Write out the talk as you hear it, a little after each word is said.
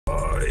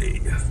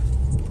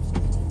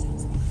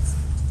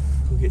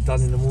Get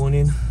done in the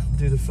morning,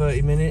 do the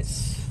 30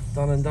 minutes,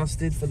 done and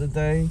dusted for the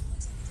day.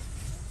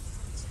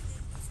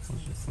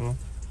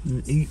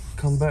 Eat,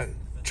 come back,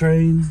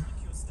 train.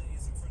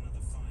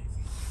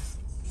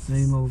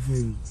 Same old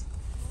thing.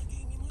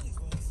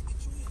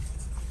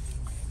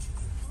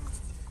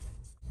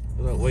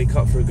 I don't wake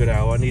up for a good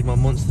hour. I need my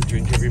monster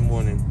drink every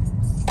morning.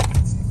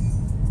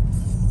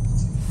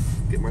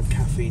 Get my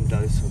caffeine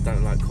dose. I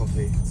don't like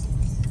coffee.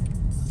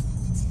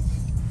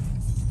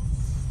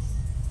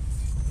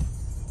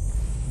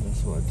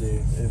 That's what I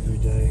do every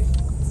day.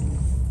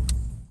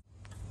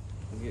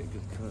 I get a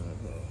good car.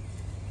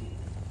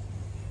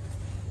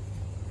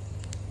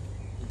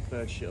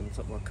 Bird shit on the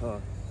top of my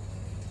car.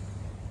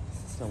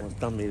 Someone's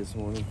done me this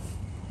morning.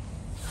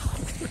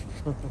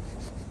 I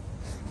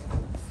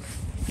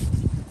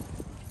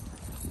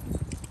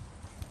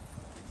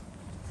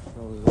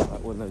was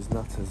like one of those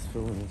nutters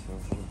filming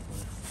themselves all the time.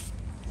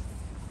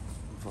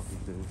 Fucking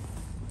dude.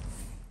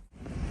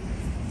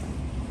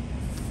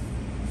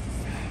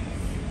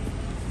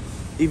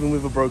 Even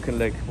with a broken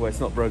leg, well,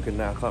 it's not broken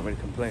now, I can't really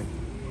complain.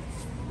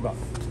 But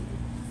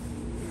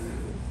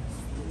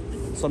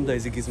some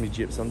days it gives me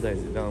jip, some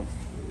days it don't.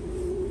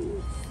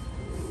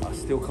 I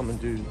still come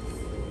and do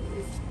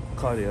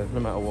cardio no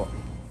matter what.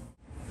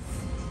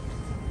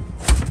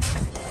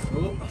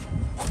 Oh.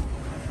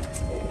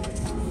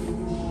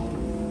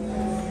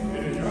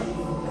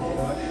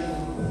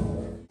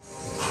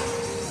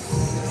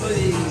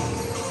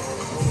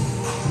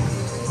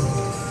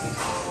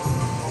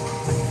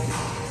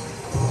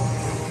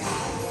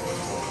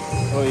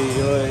 Oi,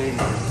 oi,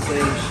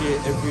 same shit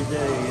every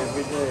day,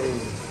 every day.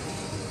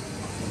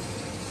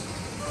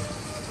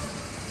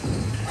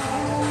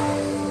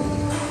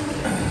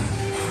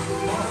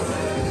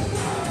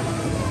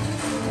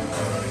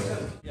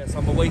 Yes,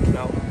 I'm awake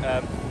now.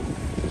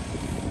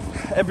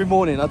 Every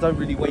morning I don't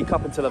really wake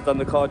up until I've done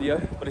the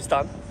cardio, but it's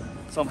done,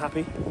 so I'm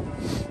happy.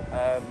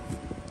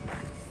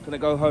 Gonna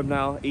go home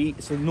now, eat.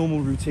 It's a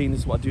normal routine, this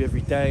is what I do every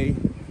day.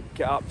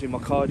 Get up, do my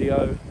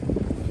cardio.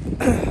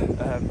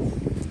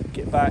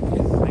 Get back,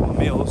 make my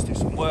meals, do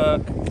some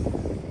work.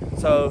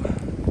 So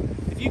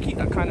if you keep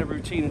that kind of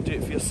routine and do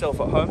it for yourself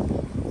at home,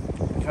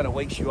 it kind of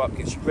wakes you up,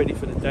 gets you ready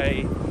for the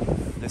day.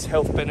 There's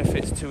health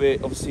benefits to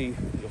it, obviously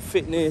your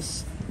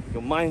fitness,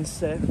 your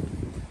mindset,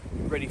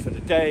 ready for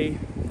the day.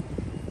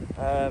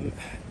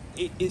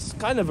 It's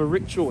kind of a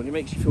ritual and it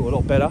makes you feel a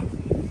lot better.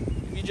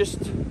 If you just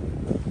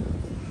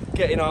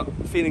getting up,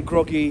 feeling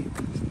groggy,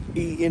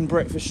 eating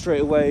breakfast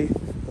straight away,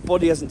 the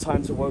body hasn't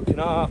time to woken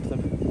up,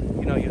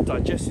 you know, your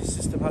digestive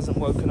system hasn't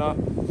woken up.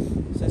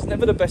 So it's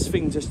never the best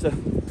thing just to,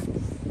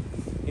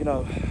 you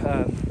know,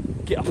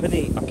 get up and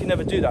eat. I can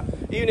never do that.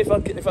 Even if I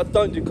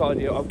don't do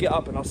cardio, I'll get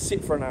up and I'll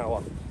sit for an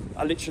hour.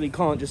 I literally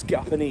can't just get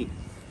up and eat.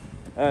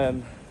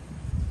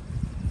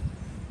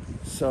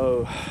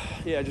 So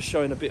yeah, just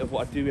showing a bit of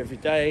what I do every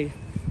day.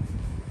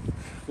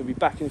 Gonna be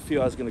back in a few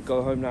hours, gonna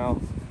go home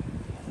now,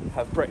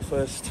 have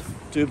breakfast,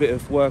 do a bit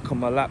of work on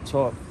my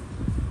laptop,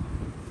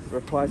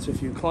 reply to a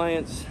few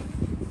clients,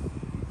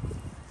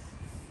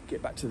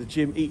 get back to the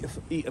gym,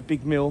 eat a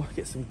big meal,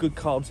 get some good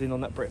carbs in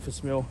on that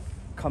breakfast meal,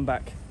 come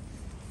back.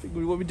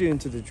 What are we doing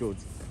to the George?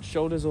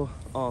 Shoulders or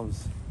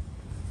arms?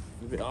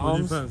 A bit of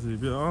arms? What do you fancy? A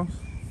bit of arms?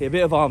 Yeah, a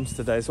bit of arms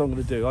today, that's what I'm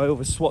going to do. I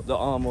always swap the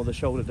arm or the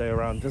shoulder day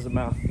around, doesn't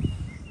matter.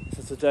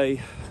 So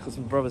today, got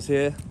some brothers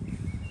here,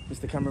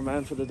 Mr.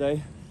 Cameraman for the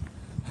day.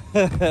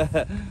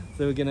 So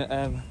we're going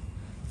to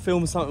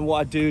film something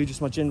what I do,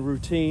 just my general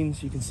routine,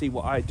 so you can see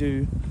what I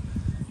do.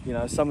 You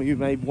know, some of you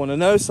may want to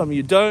know, some of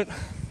you don't,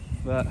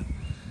 but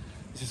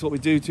this is what we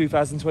do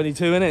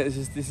 2022,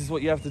 innit? This is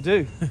what you have to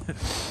do.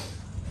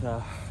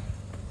 So,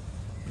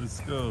 let's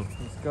go.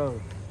 Let's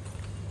go.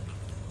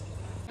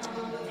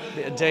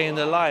 Bit of day in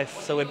the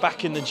life. So we're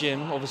back in the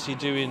gym, obviously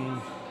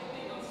doing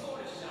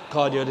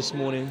cardio this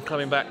morning,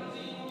 coming back.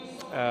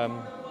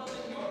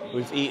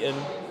 We've eaten.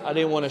 I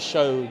didn't want to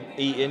show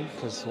eating,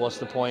 because what's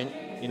the point?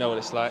 You know what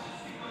it's like.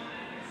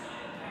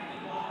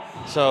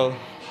 So,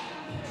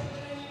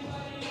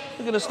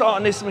 we're going to start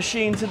on this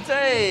machine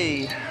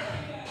today.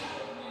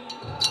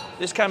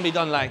 This can be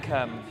done like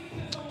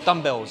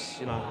dumbbells,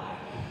 you know,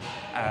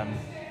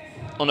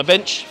 on a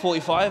bench,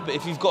 45, but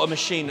if you've got a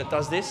machine that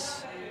does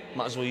this,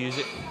 might as well use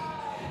it.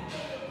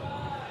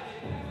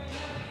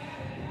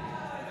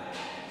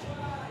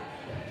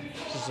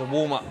 Just a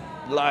warm up,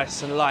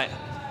 nice and light.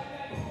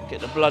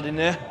 Get the blood in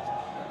there.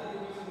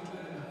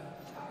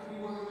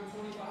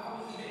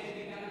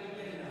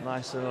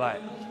 Nice and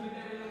light.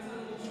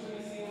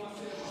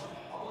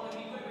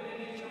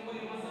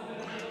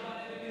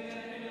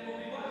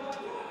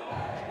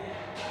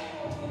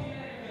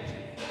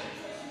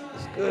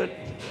 It's good.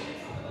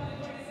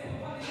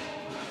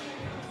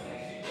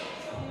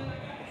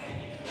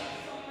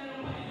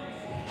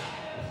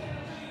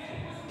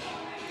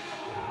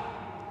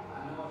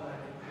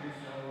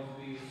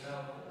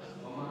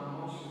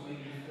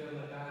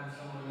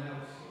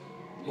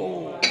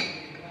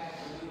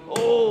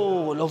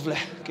 Oh, lovely.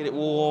 Get it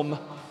warm.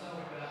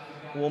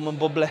 Warm and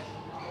bubbly.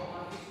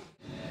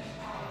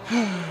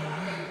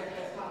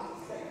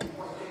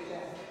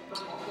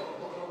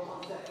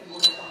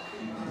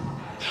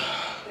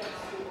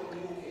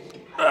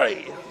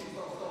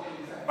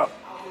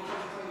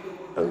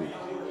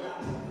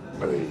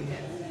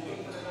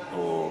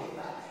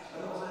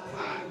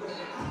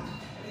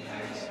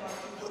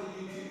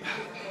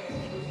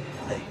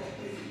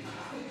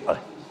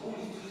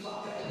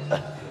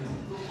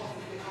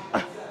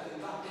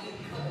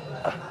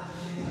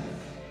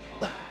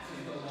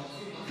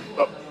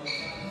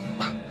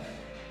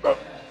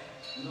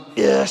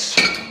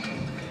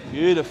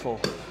 Beautiful.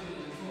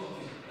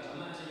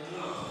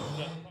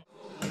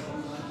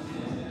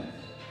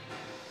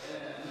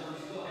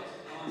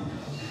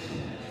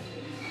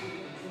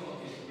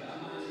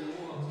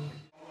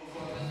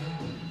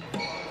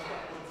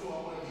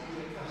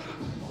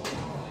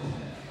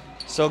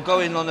 So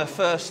going on the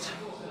first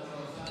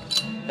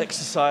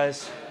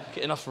exercise,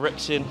 get enough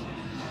reps in,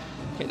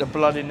 get the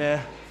blood in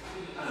there.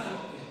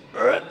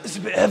 It's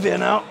a bit heavier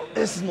now.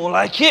 This is more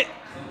like it.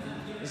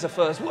 It's the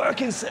first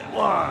working set.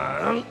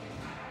 1,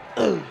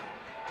 2,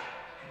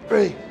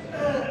 3,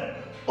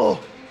 4,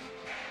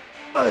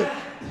 5,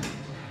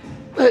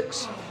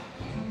 6,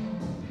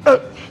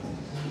 7,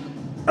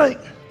 8,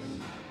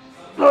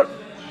 9,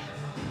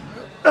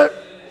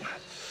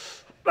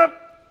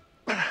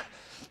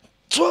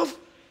 12.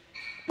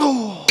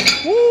 Oh,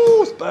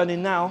 woo, it's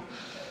burning now.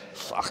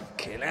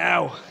 Fucking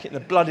hell. Getting the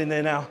blood in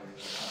there now.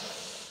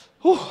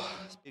 Whew.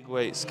 Big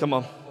weights, come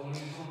on.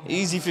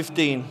 Easy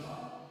 15.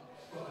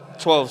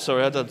 12,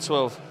 sorry, I done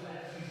 12.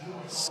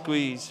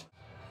 Squeeze.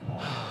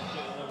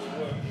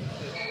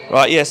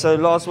 Right, yeah, so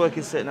last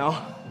working set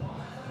now.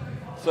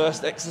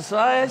 First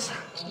exercise.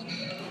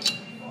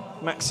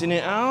 Maxing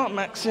it out,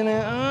 maxing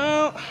it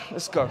out.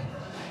 Let's go.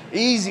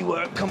 Easy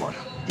work, come on.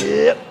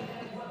 Yep.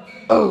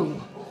 Oh.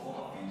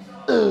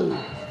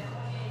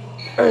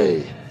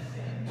 3,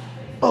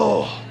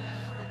 4,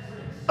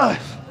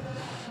 5,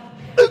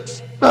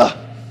 6, 7,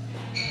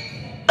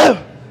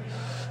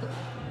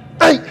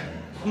 8,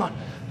 come on,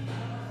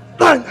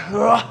 9,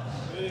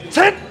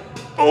 10.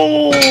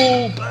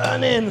 Oh,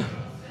 burning.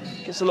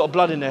 Gets a lot of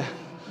blood in there.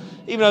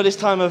 Even though this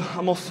time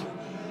I'm off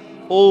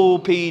all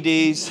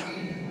PEDs,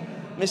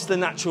 Mr.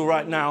 Natural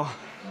right now,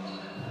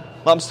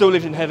 but I'm still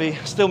lifting heavy,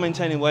 still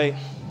maintaining weight,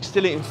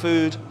 still eating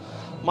food.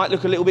 Might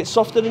look a little bit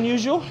softer than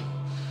usual,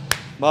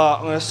 but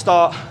I'm going to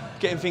start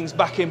getting things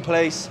back in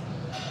place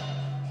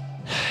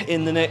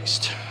in the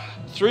next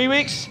 3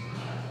 weeks.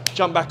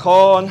 Jump back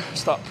on,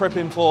 start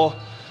prepping for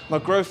my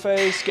growth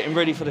phase, getting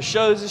ready for the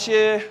shows this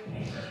year.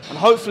 And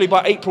hopefully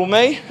by end of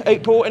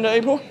April,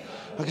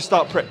 I can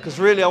start prep, because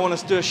really I want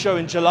to do a show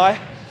in July.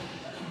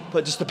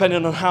 But just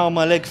depending on how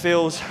my leg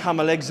feels, how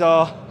my legs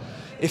are,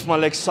 if my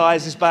leg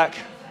size is back,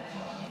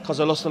 because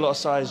I lost a lot of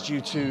size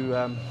due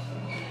to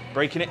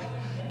breaking it.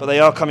 But they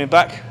are coming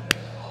back.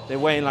 They're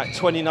weighing like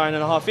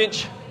 29.5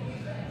 inch.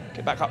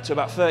 Get back up to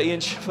about 30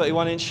 inch,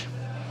 31 inch.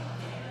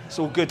 It's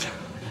all good.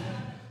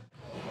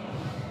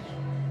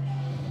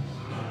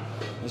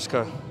 Let's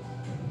go.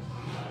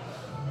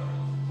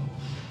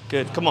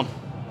 Good, come on.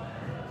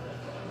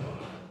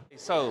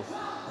 So,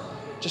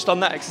 just on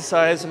that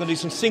exercise, I'm gonna do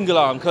some single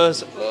arm,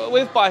 because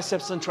with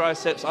biceps and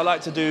triceps, I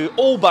like to do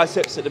all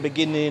biceps at the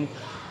beginning,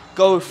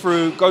 go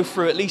through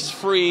at least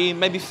 3,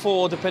 maybe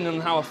 4, depending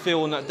on how I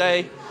feel on that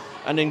day,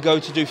 and then go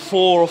to do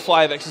 4 or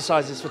 5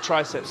 exercises for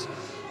triceps.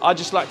 I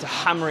just like to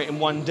hammer it in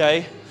one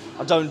day.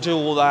 I don't do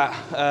all that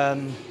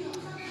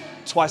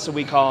twice a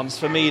week arms.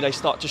 For me, they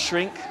start to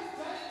shrink.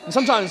 And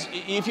sometimes,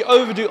 if you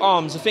overdo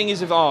arms, the thing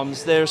is with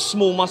arms, they're a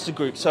small muscle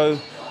group. So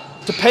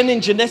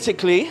depending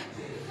genetically,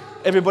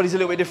 everybody's a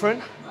little bit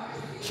different.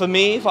 For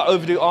me, if I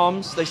overdo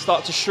arms, they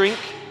start to shrink.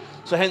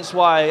 So hence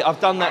why I've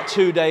done that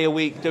 2 day a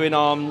week doing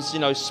arms, you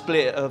know,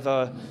 split of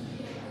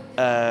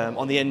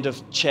on the end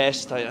of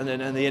chest and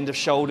then the end of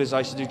shoulders. I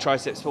used to do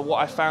triceps. But what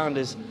I found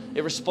is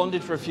it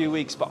responded for a few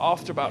weeks, but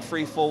after about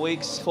 4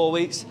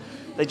 weeks,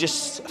 they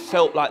just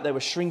felt like they were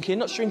shrinking.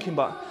 Not shrinking,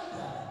 but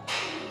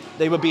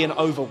they were being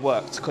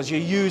overworked, because you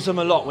use them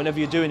a lot whenever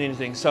you're doing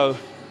anything. So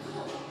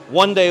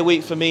 1 day a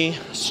week for me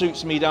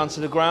suits me down to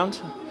the ground.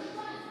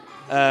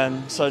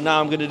 So now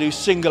I'm going to do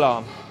single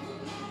arm.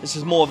 This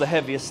is more of the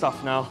heavier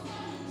stuff now.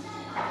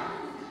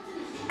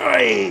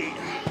 Hey.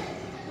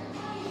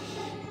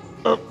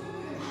 Up.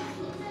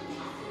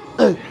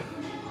 2,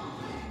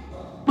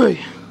 3,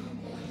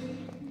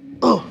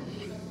 4,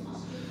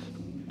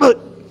 5,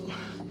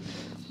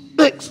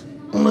 6,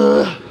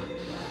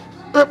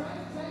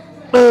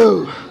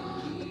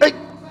 8,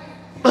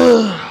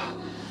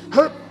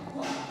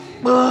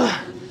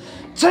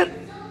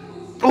 10.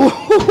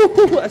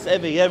 Oh, that's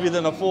heavy, heavier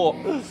than I thought.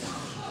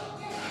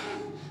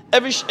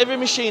 Every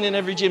machine in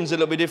every gym is a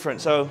little bit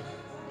different, so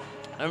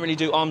I don't really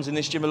do arms in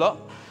this gym a lot,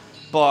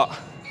 but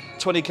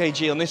 20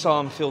 kg on this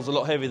arm feels a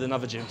lot heavier than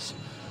other gyms.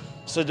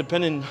 So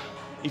depending,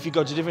 if you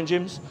go to different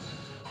gyms,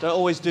 don't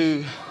always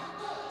do,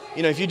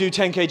 you know, if you do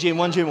 10 kg in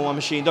one gym or one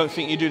machine, don't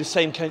think you do the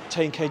same 10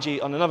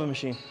 kg on another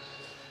machine,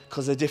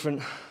 because they're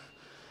different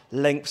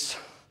lengths.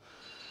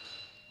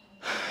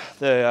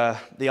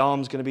 The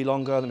arm's going to be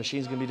longer, the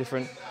machine's going to be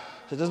different,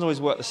 so it doesn't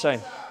always work the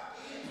same.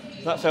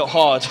 That felt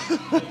hard.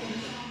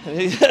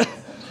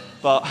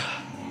 But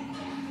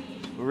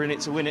we're in it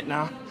to win it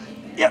now.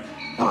 Yep.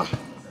 Come on.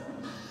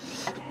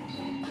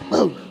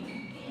 1,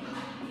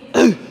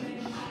 2,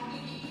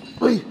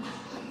 3,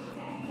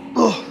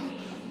 4,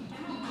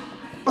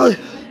 5,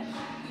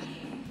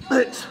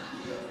 6,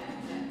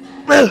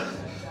 7,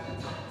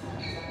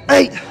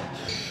 8,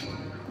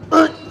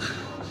 9,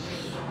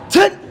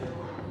 10.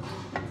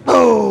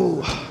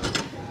 Oh.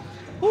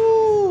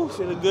 Woo,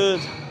 feeling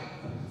good.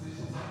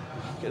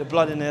 Get the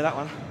blood in there, that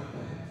one.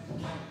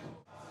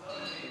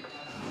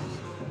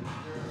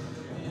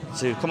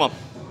 2, come on.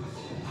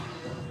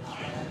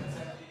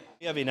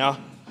 Heavy now.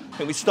 I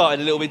think we started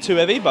a little bit too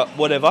heavy, but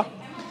whatever.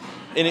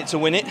 In it to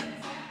win it.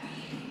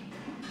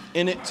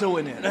 In it to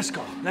win it. Let's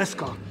go, let's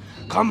go.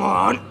 Come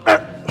on.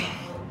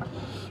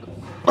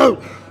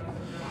 Oh.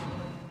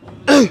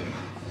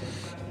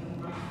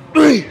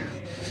 3.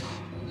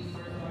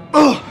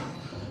 Oh.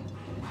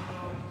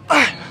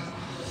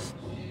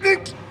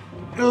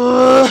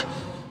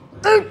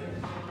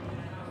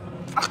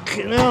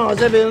 Fucking hell,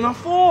 it's heavier than I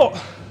thought.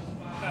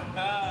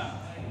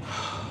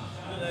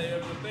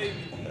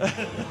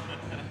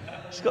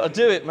 Just got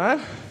to do it, man.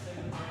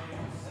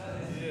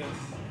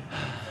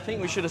 I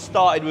think we should have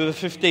started with a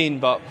 15,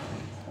 but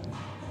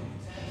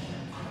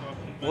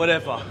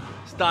whatever.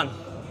 It's done.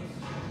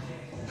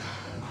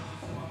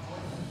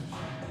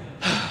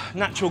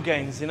 Natural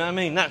gains, you know what I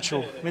mean?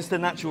 Natural. Mr.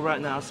 Natural right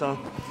now, so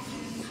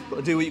got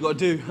to do what you got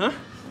to do, huh?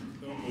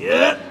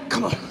 Yeah,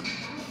 come on.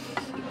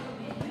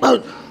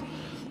 1,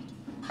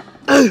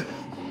 2,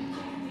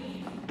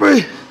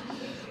 3,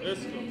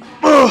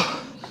 4,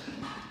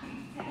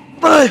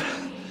 5,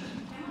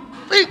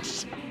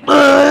 6.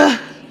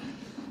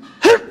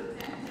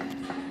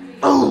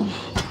 Oh,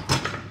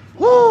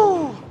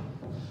 woo!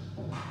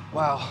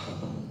 Wow.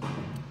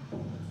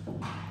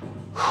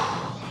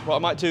 What I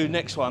might do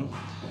next one,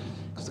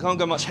 because I can't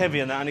go much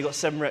heavier than that. I only got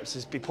 7 reps.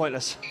 It'd be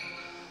pointless.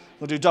 I'm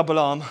gonna do double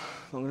arm.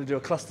 I'm gonna do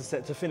a cluster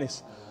set to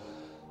finish.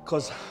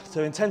 Because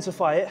to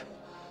intensify it,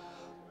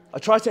 I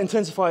try to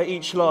intensify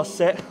each last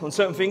set on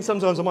certain things.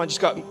 Sometimes I might just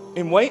go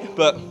in weight,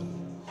 but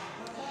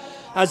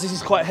as this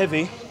is quite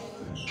heavy,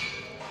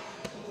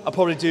 I'll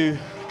probably do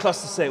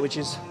cluster set, which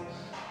is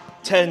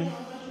 10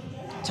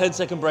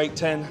 second break,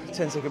 10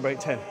 second break,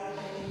 10.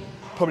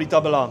 Probably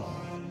double arm.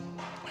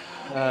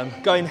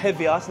 Going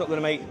heavier, it's not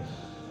gonna make,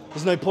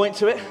 there's no point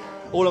to it.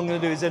 All I'm gonna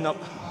do is end up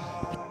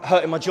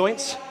hurting my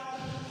joints.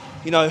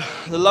 You know,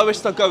 the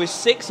lowest I go is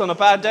 6 on a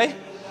bad day.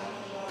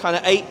 Kind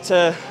of 8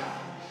 to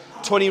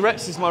 20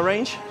 reps is my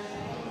range.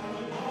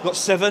 Got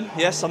 7,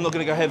 yes, I'm not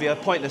gonna go heavier,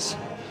 pointless.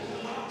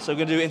 So I'm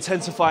gonna do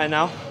intensifying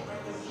now.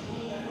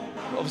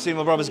 Obviously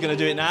my brother's gonna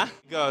do it now.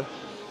 Go.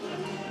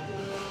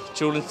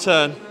 Jordan's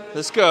turn,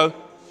 let's go.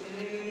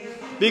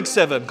 Big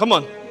 7, come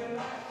on.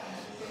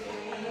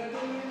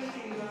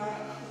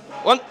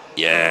 1,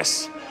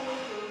 yes.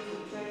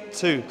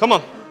 2, come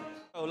on.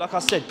 Oh, like I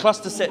said,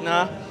 cluster set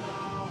now.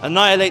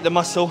 Annihilate the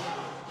muscle.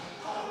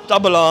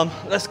 Double arm,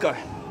 let's go.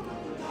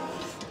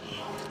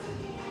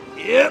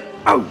 Yep.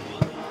 Oh.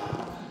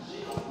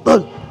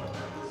 1,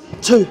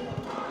 2,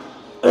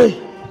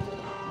 3,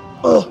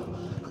 4,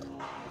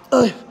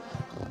 5,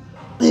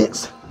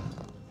 6,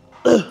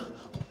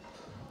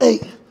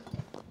 8,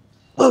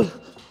 1,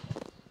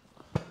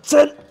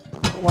 10.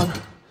 1,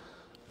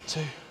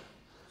 2,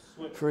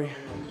 3,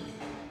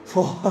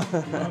 4,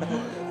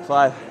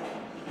 5,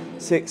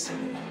 6,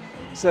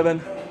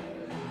 7,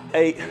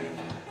 8,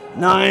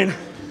 9,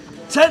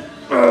 10.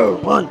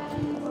 1,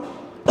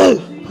 2,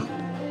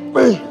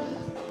 3,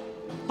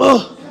 4,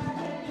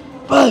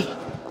 5,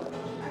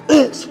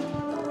 6,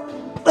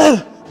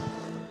 7,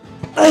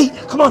 8.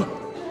 Come on.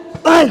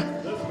 9.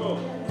 Let's go.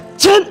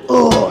 10.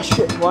 Oh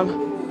shit. 1,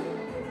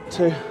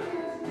 2,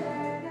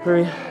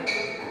 3,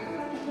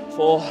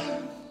 4,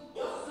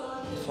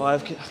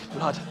 5. Get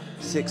blood.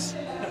 6,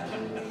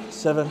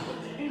 7,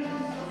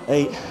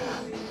 8,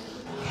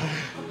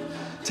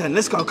 10.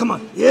 Let's go. Come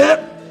on. Yep.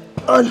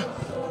 1,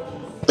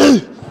 2,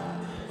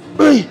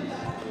 3,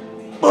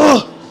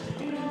 4,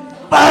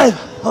 5.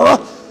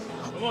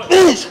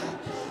 6,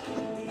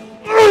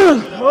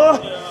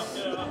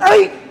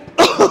 8.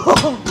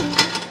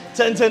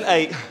 10, 10,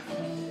 8.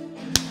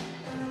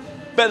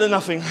 Better than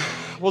nothing.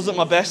 Wasn't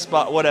my best,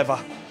 but whatever.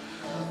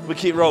 We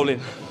keep rolling.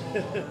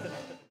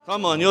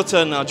 Come on, your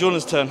turn now.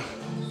 Jordan's turn.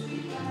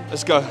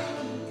 Let's go.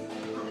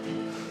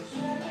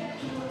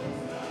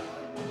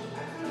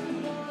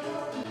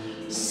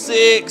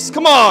 6.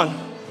 Come on.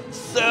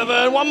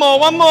 7. One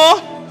more.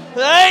 8.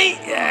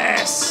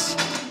 Yes.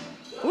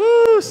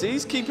 Woo. See,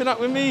 he's keeping up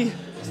with me.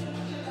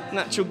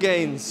 Natural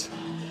gains.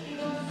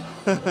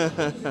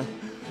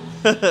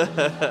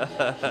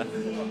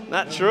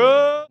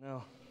 Natural.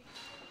 No.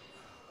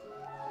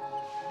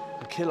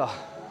 A killer.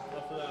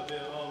 After that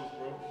bit of arms,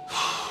 bro.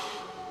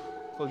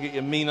 Gotta get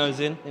your minos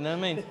in, you know what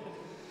I mean?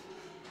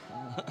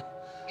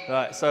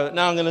 Right, so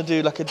now I'm gonna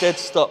do like a dead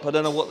stop. I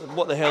don't know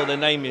what the hell the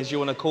name is you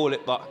wanna call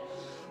it, but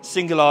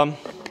single arm.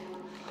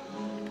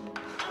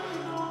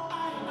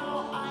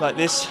 Like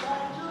this.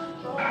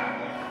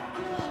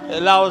 It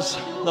allows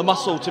the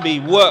muscle to be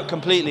worked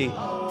completely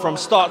from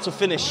start to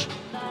finish.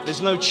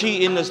 There's no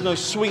cheating, there's no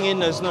swinging,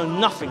 there's no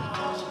nothing.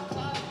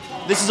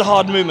 This is a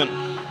hard movement.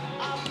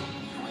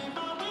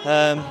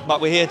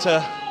 But we're here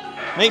to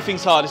make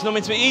things hard. It's not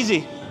meant to be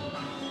easy,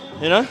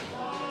 you know?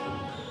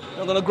 You're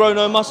not gonna grow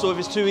no muscle if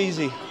it's too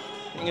easy.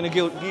 You're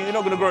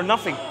not gonna grow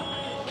nothing.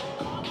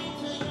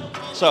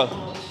 So,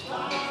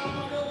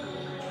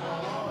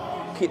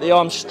 keep the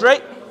arms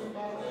straight.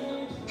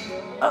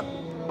 Up.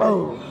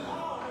 Oh.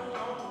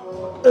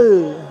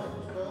 2,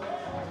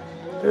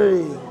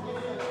 3,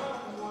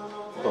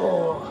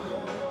 4,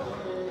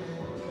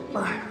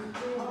 5,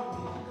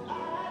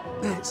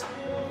 6,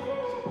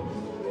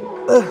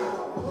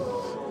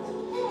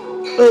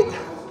 8,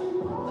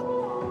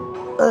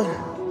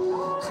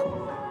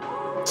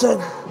 10,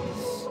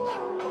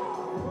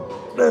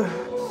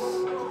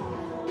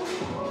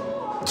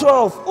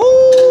 12.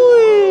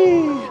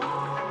 Ooh!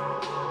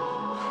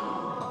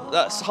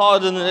 That's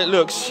harder than it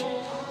looks.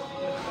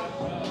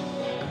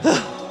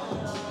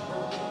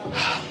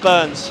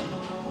 Burns.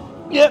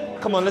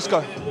 Yep, come on, let's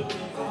go.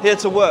 Here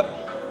to work.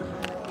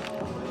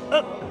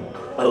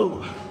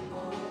 Oh.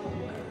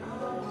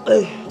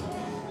 Hey.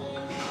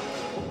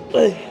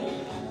 Hey.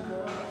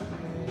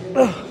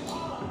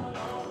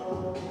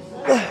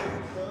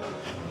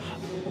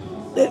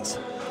 6,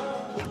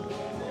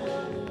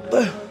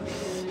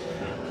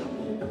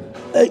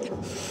 8,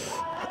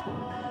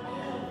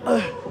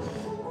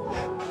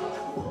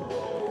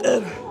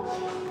 10,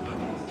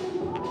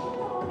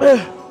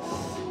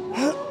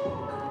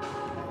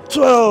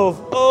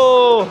 12.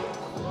 Oh!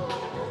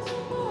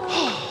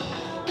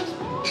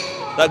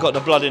 That got the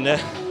blood in there,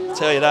 I'll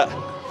tell you that.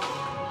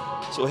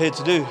 That's what we're here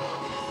to do.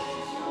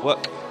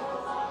 Work.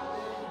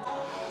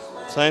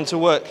 Time to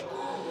work.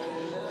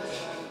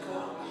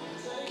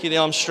 Keep the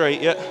arms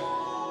straight, yeah.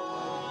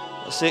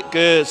 That's it,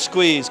 good.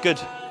 Squeeze, good.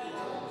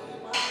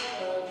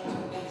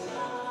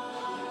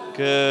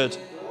 Good.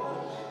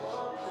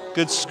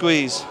 Good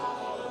squeeze.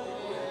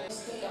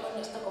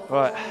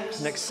 Right,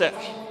 next set.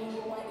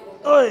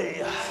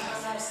 Oi.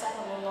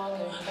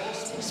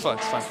 It's fine,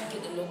 it's fine.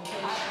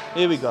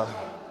 Here we go.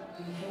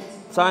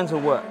 Time to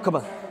work, come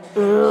on.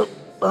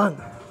 1,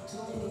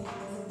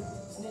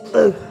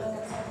 2,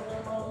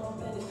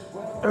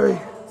 3,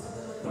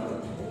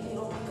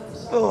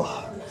 4,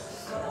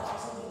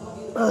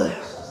 5,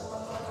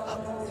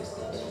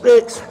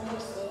 6,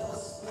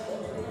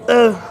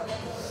 7,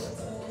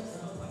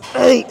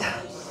 8,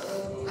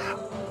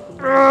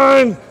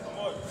 9,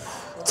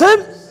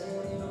 10.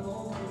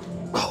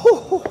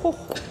 Oh,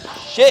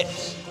 shit.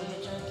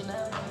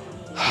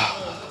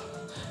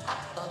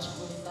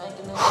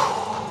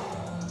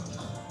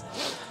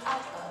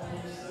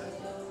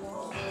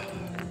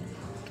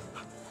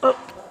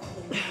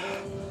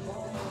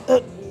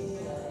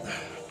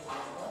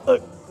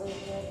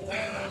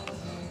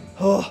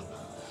 Oh,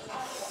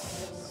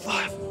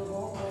 5,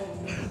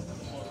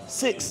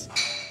 6,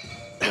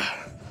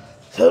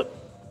 7,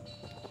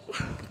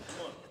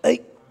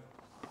 8,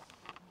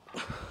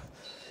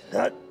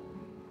 9,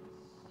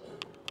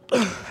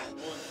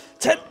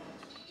 10.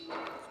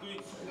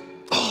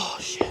 Oh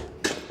shit.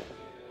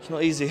 It's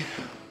not easy.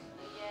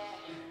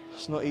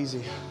 It's not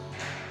easy.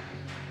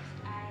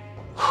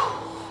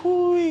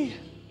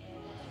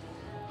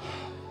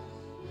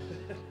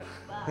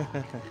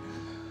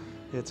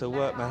 Here to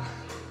work, man.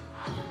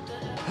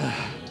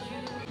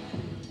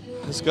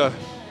 Let's go.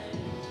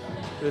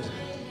 Good.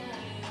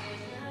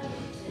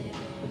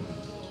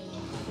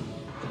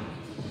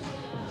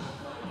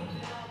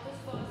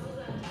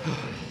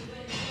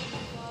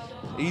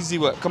 Easy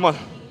work, come on.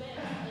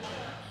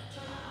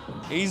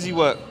 Easy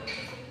work.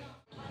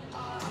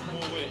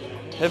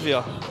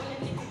 Heavier.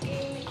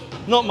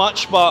 Not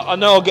much, but I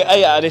know I'll get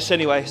 8 out of this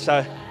anyway,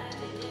 so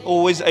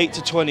always 8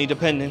 to 20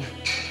 depending.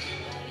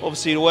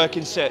 Obviously the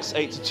working set's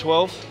 8 to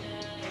 12.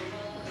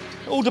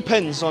 It all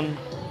depends on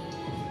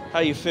how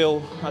you feel,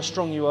 how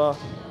strong you are.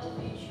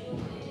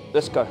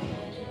 Let's go.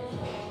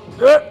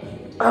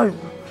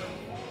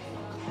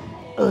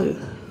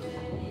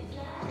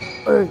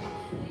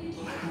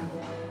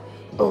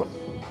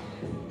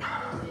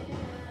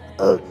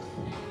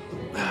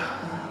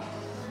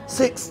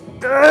 Six.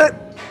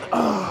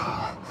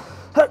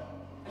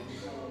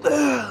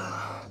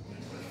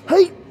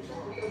 Hey.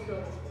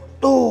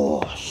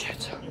 Oh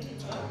shit.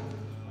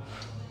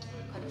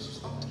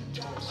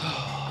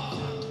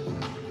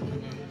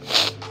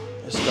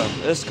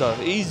 Let's go.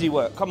 Easy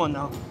work. Come on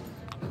now.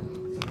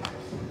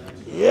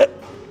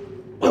 Yep.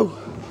 Oh.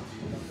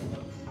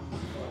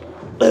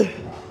 3.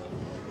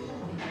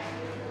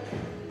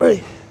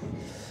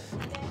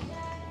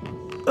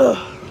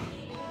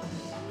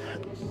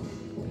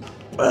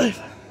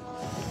 5.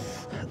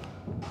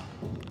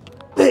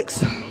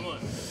 6.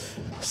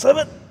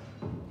 7.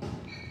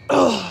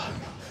 Oh.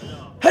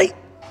 Hey.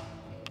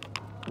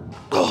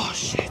 Oh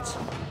shit.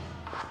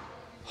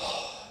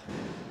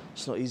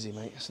 It's not easy,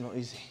 mate. It's not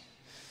easy.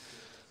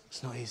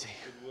 It's not easy.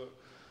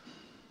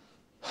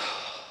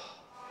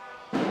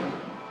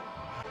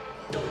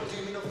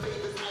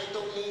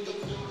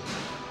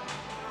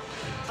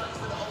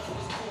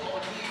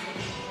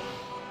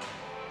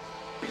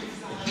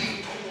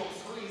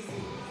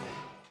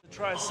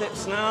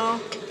 Triceps now.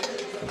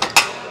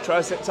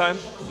 Tricep time.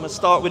 I'm going to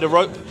start with a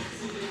rope.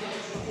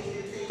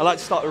 I like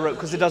to start with a rope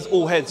because it does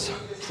all heads.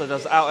 So it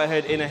does outer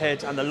head, inner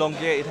head, and the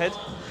elongated head.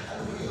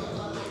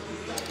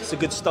 It's a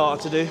good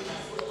starter to do.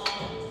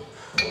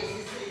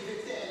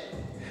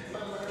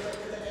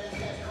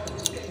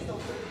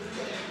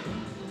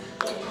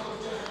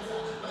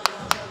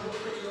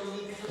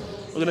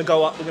 We're gonna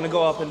go up. We're gonna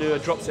go up and do a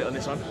drop set on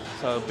this one.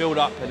 So build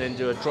up and then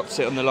do a drop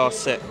set on the last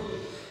set.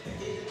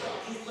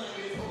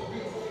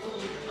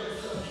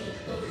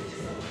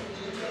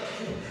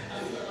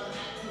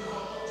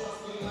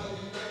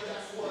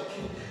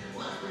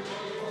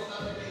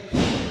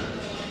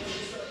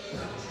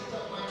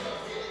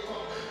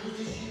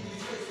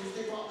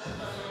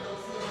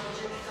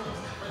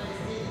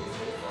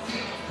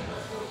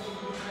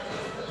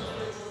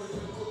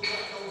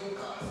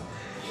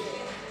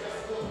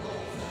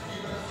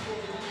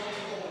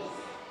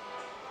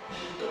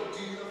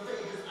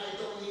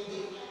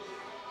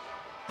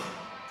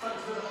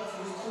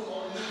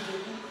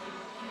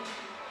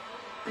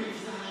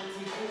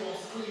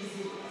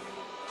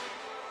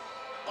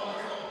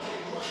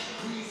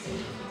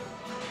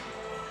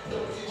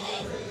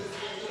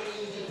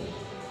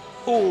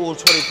 Oh,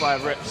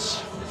 25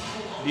 reps.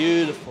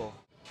 Beautiful.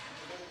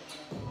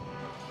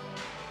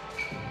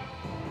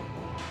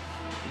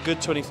 Good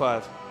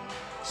 25.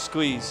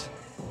 Squeeze.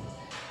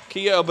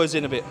 Keep your elbows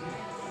in a bit.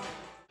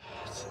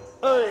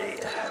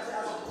 Hey.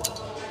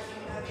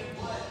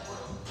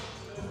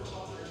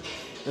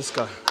 Let's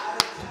go.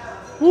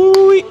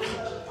 Woo! Yep.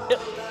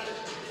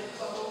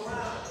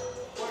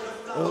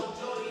 Oh.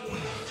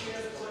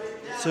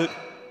 2.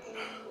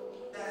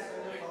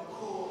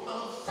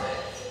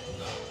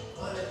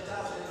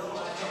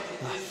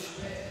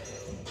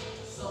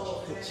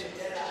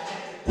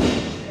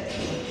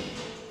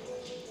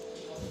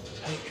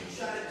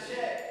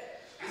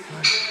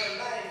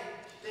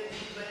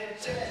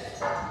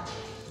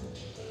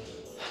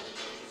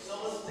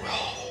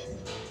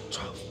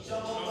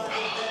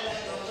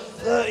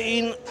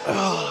 Thirteen,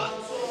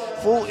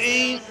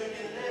 14.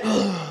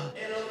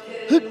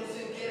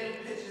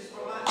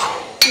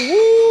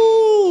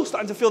 Woo!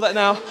 Starting to feel that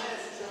now.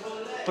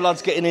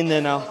 Blood's getting in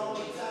there now.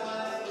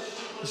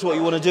 That's what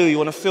you want to do. You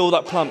want to feel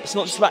that plump. It's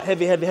not just about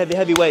heavy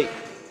weight.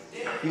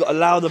 You got to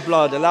allow the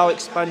blood, allow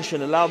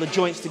expansion, allow the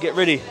joints to get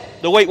ready.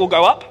 The weight will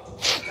go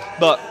up,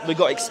 but we've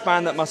got to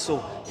expand that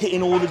muscle,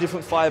 hitting all the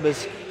different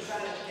fibers,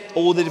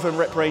 all the different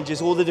rep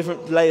ranges, all the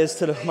different layers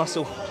to the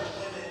muscle.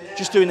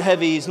 Just doing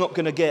heavy is not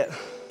going to get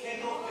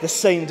the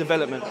same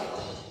development.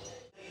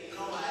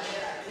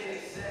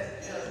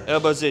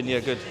 Elbows in,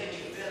 yeah, good.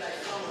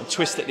 And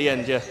twist at the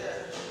end, yeah.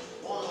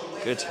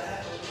 Good.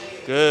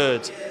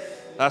 Good.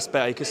 That's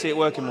better. You can see it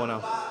working more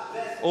now.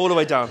 All the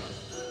way down.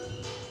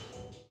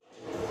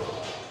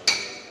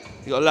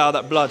 You got to allow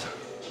that blood.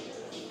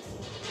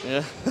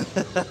 Yeah.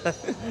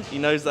 He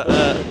knows that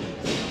hurt.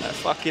 That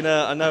fucking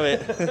hurt, I know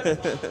it.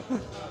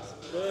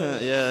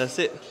 Yeah, that's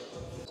it.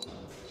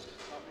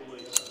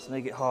 Let's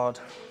make it hard.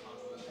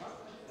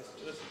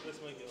 Let's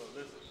make it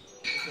hard.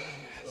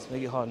 Let's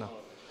make it hard now.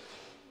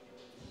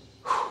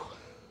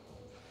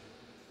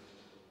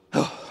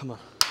 Oh, come on.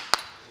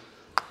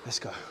 Let's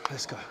go,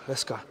 let's go,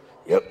 let's go.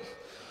 Yep,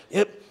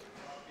 yep.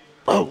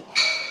 Oh.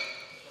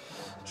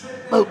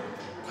 Oh.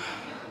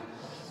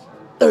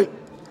 Hey.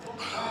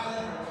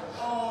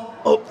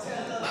 Oh.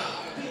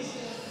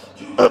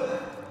 Up.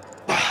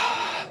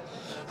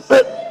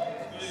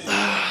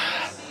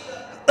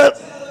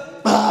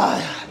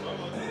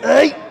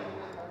 Hey.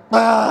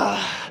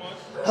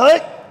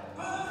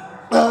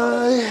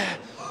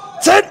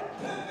 10.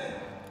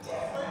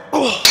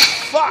 Oh,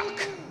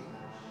 fuck.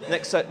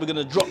 Next set, we're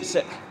gonna drop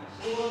set.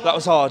 That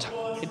was hard.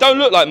 It don't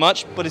look like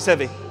much, but it's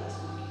heavy.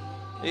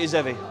 It is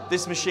heavy.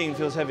 This machine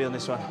feels heavy on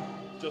this one.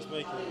 Just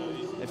make it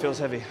easy. It feels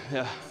heavy,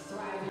 yeah.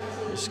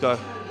 Let's go.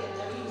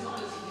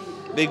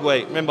 Big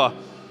weight, remember.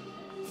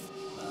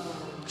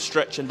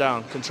 Stretch and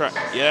down, contract,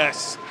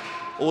 yes.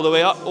 All the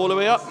way up, all the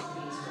way up.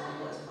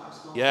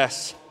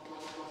 Yes.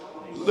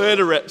 There are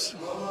the reps.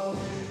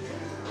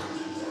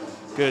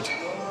 Good.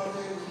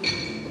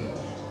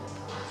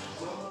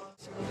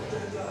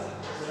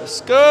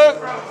 Let's go.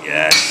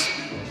 Yes.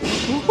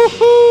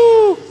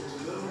 Woo-hoo-hoo.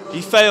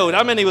 You failed.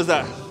 How many was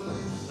that?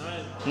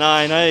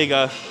 9. 9, there you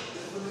go.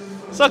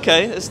 It's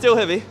okay, it's still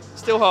heavy,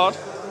 still hard.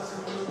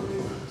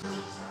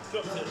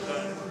 Drop set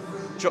back.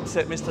 Drop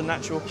set, Mr.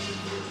 Natural.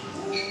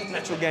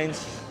 Natural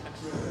gains.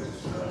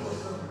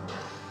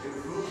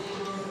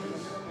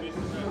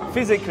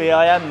 Physically,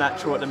 I am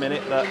natural at the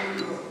minute, but I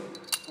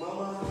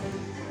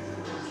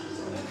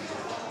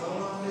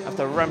have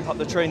to ramp up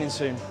the training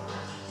soon.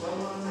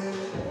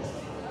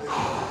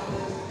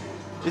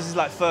 This is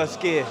like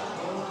first gear.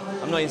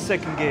 I'm not in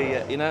second gear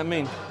yet, you know what I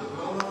mean?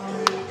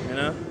 You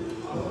know?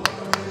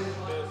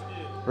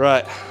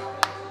 Right.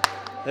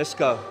 Let's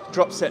go.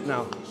 Drop set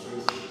now.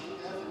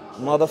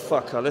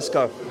 Motherfucker, let's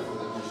go.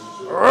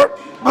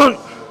 1,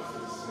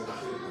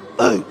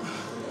 2,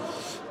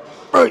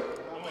 3,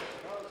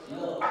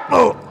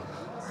 4,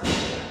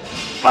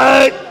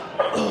 5,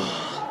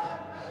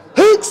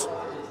 6.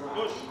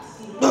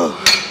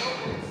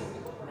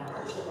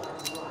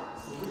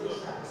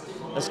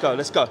 Let's go,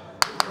 let's go.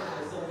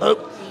 Up,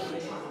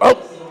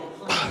 up,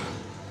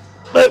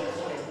 2,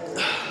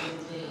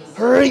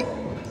 3,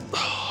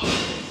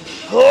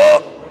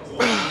 4,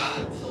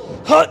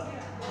 5,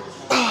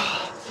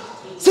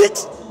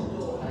 6.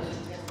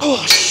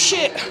 Oh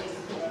shit!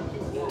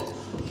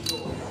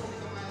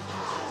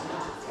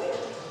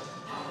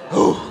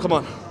 Come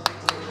on.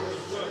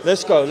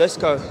 Let's go, let's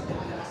go.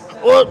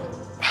 1,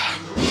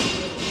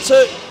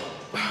 2,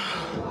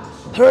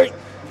 3,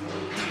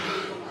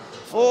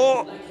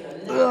 4,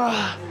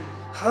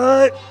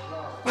 5,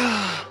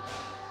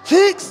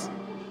 6.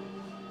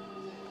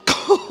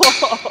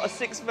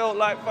 6 felt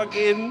like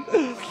fucking,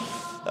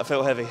 that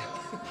felt heavy.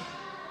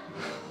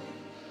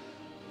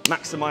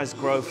 Maximize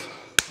growth,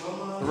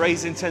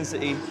 raise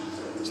intensity.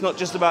 It's not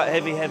just about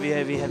heavy, heavy,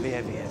 heavy, heavy,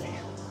 heavy, heavy.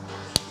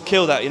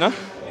 Kill that, you know?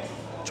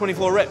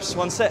 24 reps,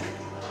 1 set.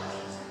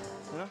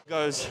 You know?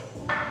 Goes.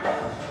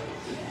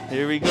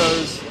 Here he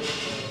goes.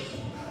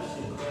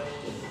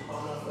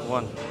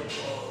 1,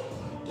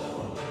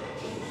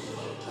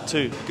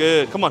 2,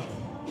 good, come on.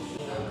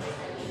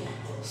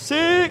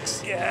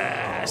 6,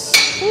 yes!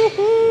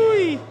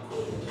 Woohoo!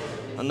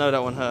 I know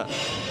that one hurt.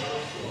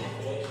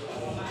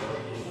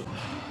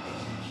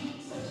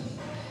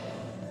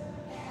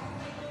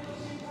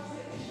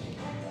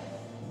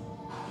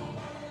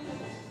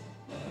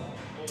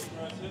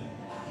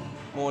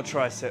 More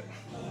tricep.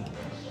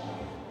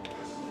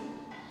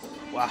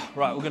 Wow, right,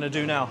 what we're gonna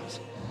do now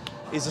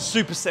is a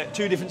superset,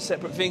 2 different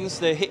separate things.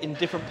 They're hitting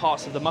different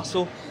parts of the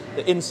muscle,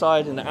 the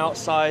inside and the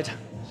outside.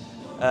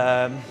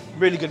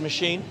 Really good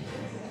machine.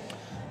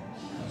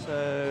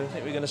 So I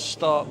think we're gonna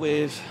start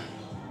with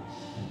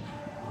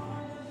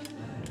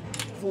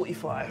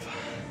 45.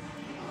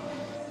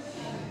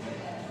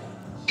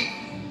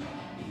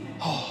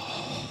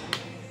 Oh.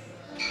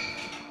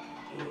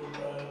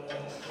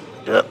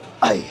 Yep.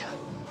 Aye.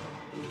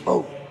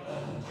 Oh.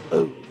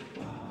 Oh.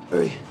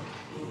 3.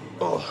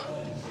 4.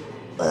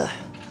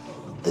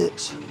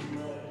 6.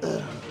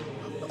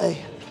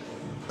 8.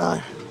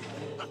 9.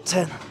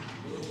 10.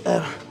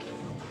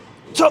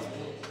 Top.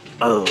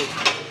 Oh.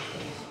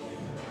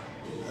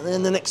 And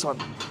then the next one.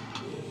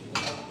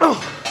 Oh.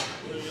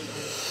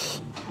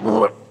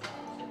 Oh.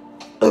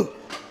 Oh.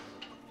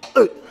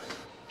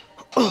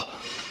 Oh.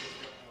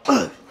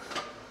 Oh.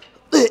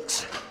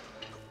 6.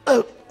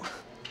 Oh.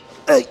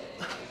 8.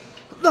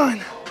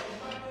 9.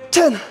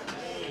 10.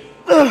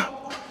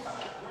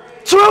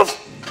 12.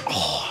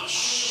 Oh,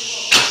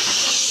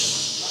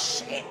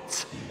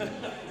 shit.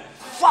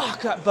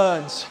 Fuck, that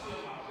burns.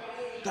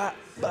 That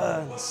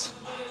burns.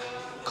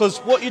 Because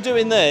what you're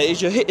doing there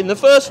is you're hitting, the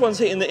first one's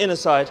hitting the inner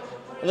side,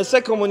 and the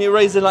second one, when you're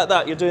raising like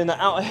that, you're doing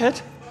the outer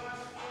head.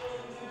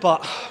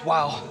 But,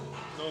 wow.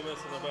 No messing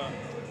about.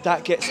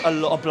 That gets a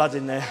lot of blood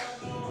in there.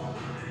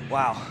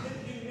 Wow.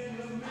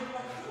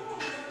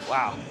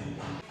 Wow.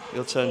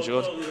 Your turn,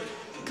 George.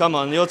 Come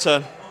on, your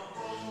turn.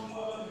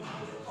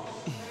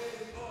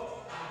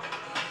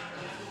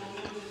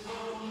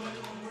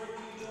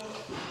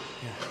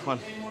 Yeah, 1,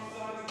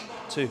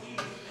 2,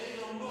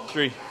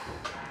 3.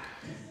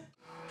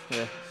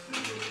 Yeah.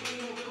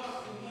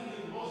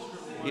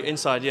 You're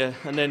inside, yeah,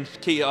 and then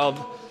keep your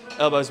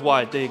elbows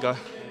wide. There you go.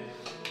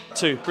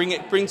 2.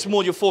 Bring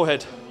toward your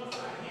forehead.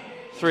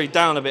 3.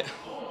 Down a bit.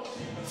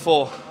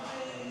 4.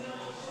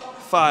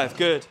 5.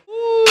 Good.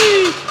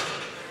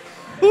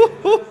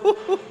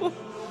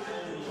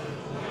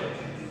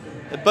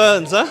 It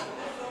burns, huh?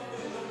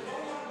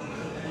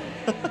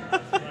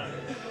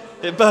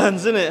 It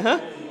burns, innit, huh?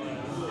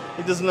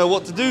 He doesn't know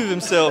what to do with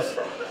himself.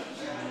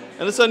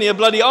 And it's only a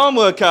bloody arm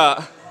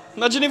workout.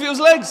 Imagine if it was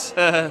legs.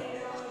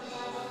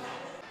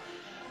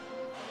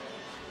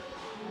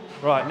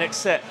 Right, next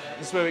set.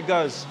 This is where it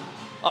goes.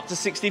 Up to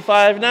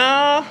 65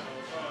 now. A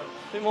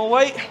bit more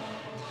weight.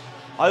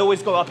 I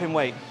always go up in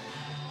weight.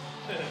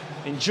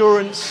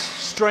 Endurance,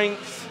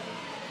 strength,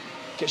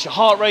 gets your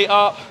heart rate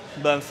up,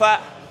 burn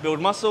fat,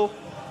 build muscle.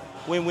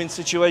 Win-win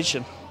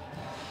situation.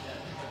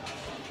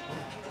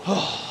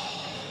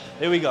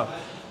 Here we go.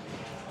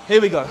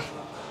 Here we go.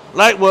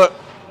 Light work.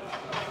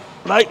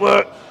 Light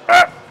work.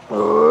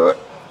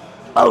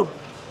 Oh.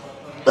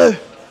 2,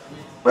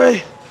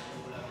 3,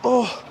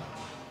 4,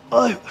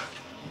 5,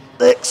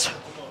 6,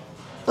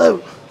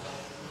 7,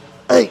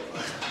 8,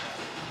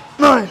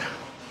 9,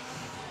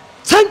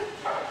 10.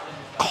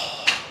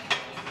 Oh.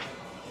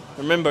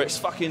 Remember, it's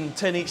fucking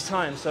 10 each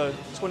time, so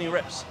 20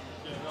 reps.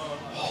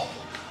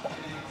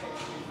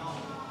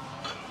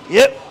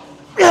 Yep.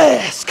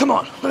 Yes, come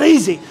on, not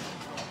easy.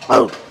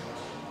 1,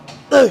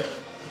 2,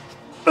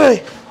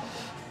 3,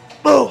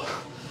 4,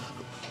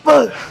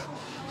 5,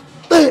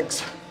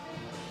 6,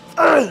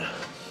 7,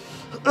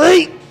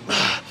 8,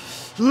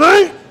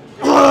 9,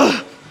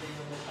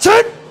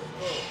 10.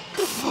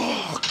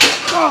 Fuck.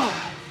 God.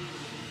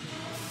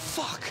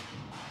 Fuck.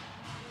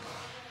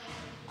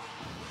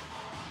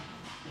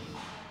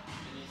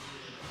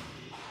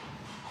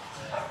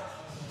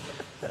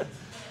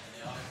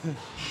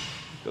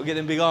 Gotta get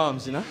them big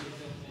arms, you know?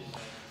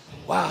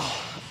 Wow,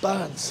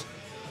 burns.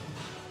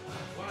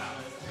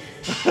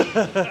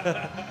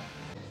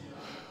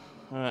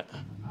 All right.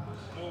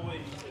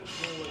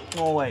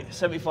 More weight.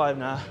 75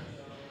 now.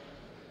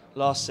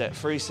 Last set,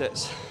 3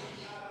 sets.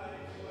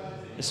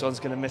 This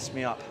one's gonna mess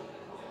me up,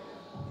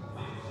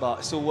 but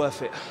it's all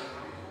worth it.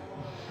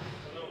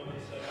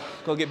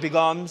 Gotta get big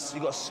arms. You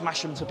gotta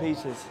smash them to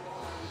pieces.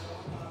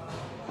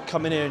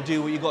 Come in here and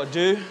do what you gotta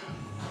do.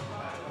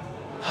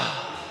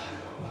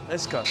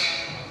 Let's go.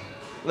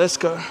 Let's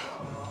go.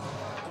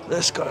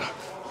 Let's go.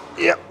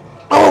 Yep.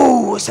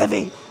 Oh, it's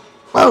heavy.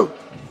 Oh,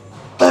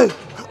 2,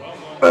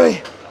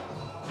 3,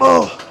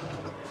 4,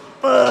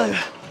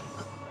 5,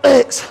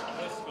 6,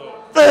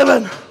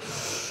 7, 8.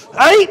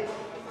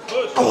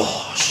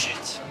 Oh,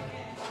 shit.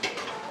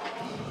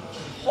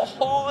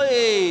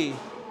 Ahoy.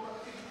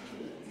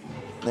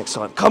 Next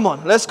time. Come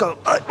on, let's go.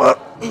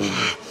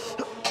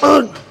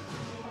 1,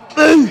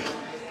 2,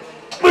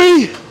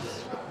 3,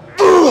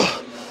 4,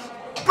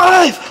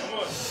 5,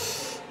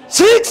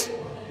 6.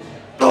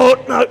 Oh,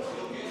 no.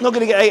 Not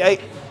going to get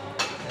 8,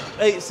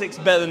 8, 6,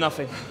 better than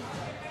nothing.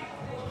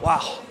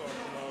 Wow.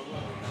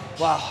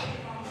 Wow.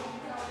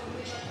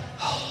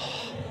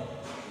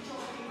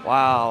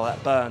 Wow,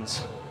 that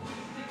burns.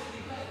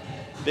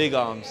 Big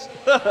arms.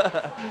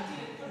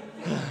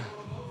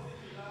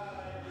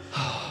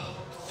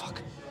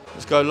 Fuck.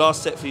 Let's go,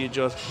 last set for you,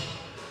 George.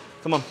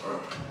 Come on.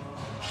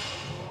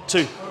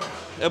 2.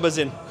 Elbows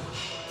in.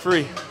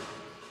 3.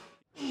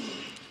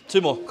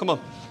 2 more, come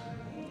on.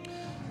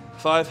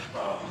 5.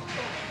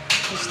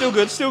 Still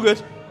good, still good.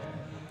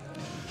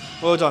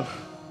 Well done.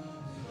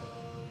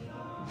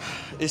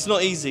 It's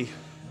not easy.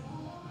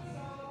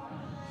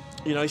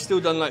 You know, he's still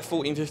done like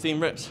 14,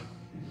 15 reps.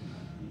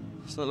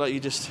 It's not like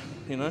you just,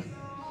 you know.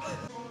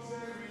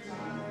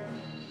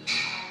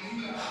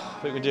 I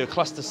think we do a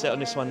cluster set on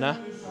this one now.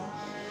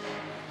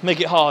 Make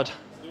it hard.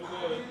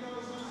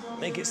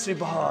 Make it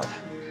super hard.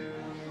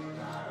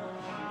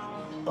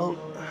 Oh.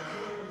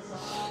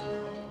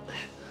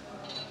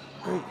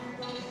 3.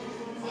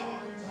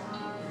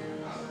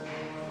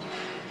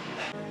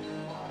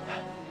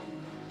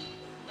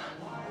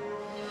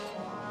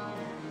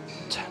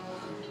 10.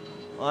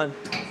 1,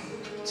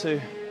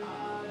 2,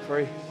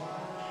 3,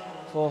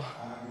 4,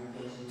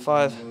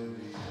 5,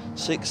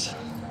 6,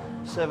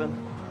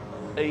 7,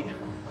 8,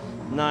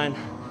 9,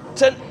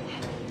 10.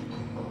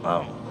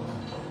 Oh.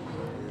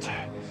 2.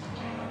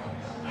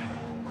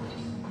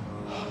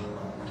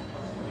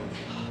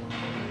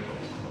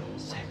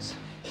 6,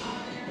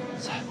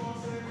 7,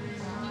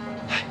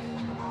 8,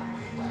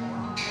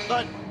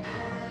 9,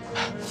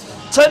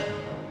 10.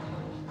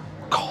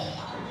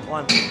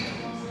 1,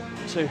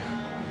 2,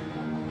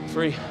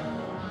 3,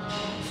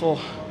 4,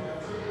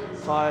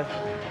 5,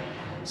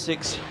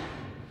 6,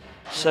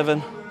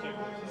 7,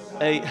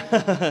 8,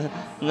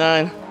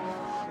 9,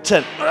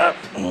 10.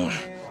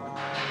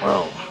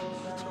 Oh.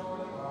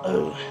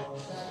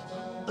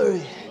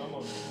 3.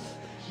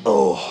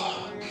 Oh.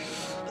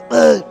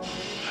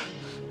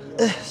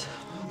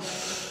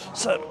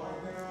 7,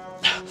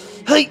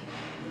 8,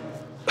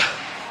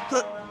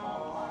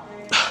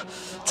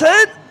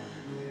 10.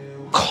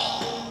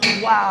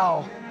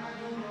 Wow.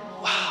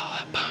 Wow,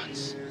 that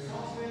burns.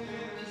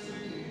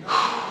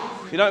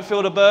 If you don't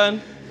feel the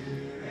burn,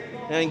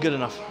 it ain't good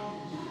enough.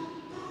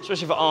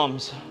 Especially for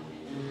arms.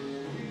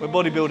 We're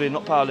bodybuilding,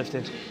 not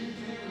powerlifting.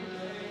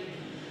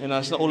 You know,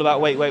 it's not all about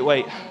weight.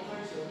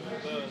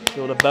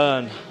 Feel the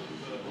burn.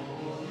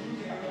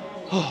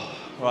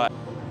 Right,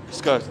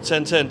 let's go.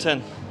 10, 10,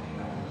 10.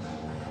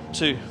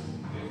 2,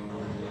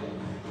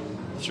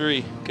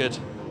 3, good.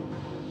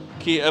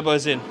 Keep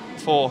elbows in.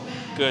 4,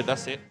 good,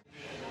 that's it.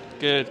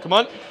 Good, come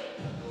on.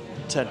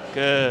 10,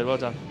 good, well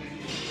done.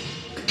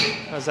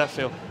 How does that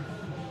feel?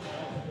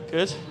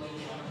 Good?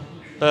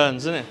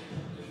 Burns, isn't it?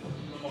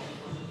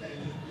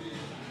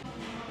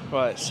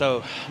 Right,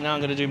 so now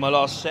I'm going to do my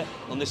last set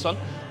on this one.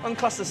 On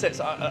cluster sets,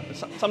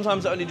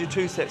 sometimes I only do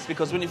 2 sets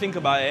because when you think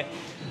about it,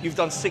 you've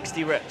done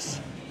 60 reps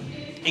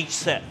each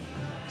set.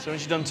 So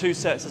once you've done 2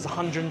 sets, that's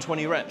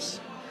 120 reps.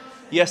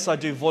 Yes, I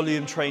do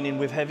volume training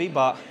with heavy,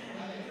 but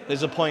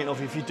there's a point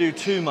of if you do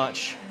too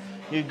much,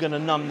 you're going to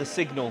numb the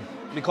signal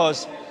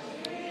because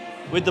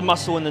with the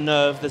muscle and the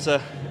nerve, there's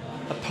a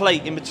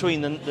plate in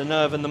between the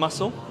nerve and the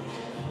muscle.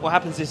 What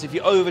happens is if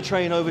you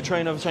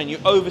overtrain, you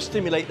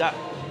overstimulate that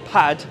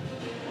pad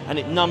and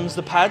it numbs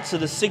the pad, so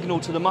the signal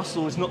to the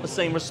muscle is not the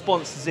same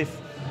response as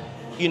if,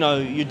 you know,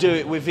 you do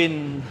it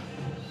within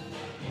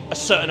a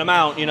certain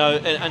amount, you know,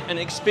 and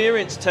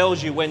experience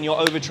tells you when you're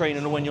overtraining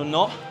and when you're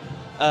not.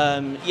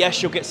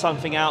 Yes, you'll get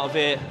something out of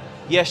it.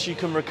 Yes, you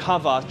can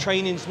recover.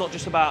 Training's not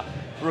just about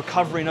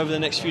recovering over the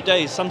next few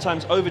days.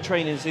 Sometimes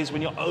overtraining is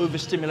when you're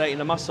overstimulating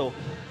the muscle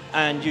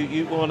and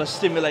you want to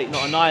stimulate,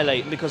 not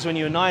annihilate, because when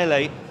you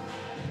annihilate,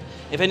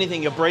 if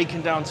anything, you're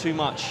breaking down too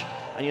much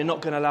and you're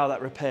not going to allow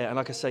that repair. And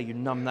like I say, you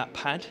numb that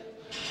pad.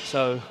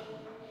 So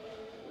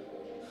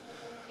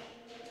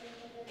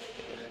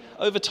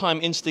over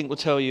time, instinct will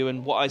tell you,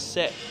 and what I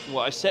set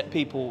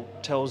people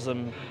tells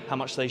them how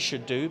much they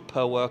should do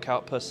per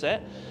workout, per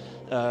set.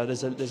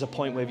 There's a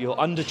point where if you're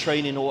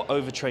undertraining or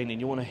overtraining,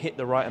 you want to hit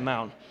the right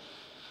amount.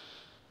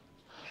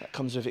 That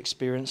comes with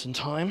experience and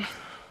time.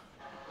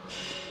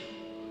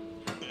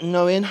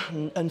 Knowing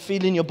and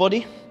feeling your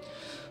body.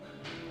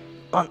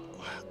 1,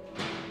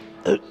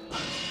 2,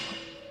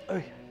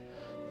 3,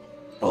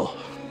 4,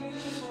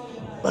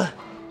 5,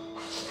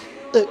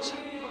 6,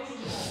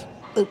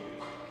 7,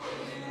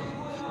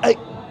 8,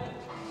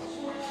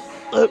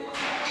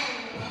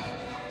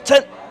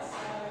 10.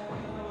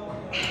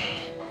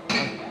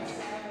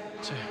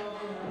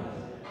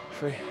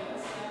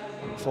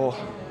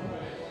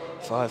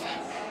 5,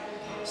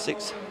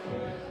 6,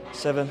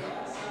 7,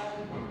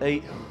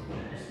 8,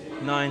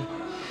 9,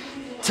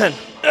 10.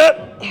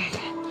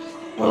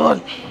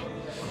 1,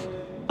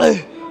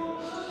 2,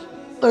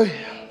 3,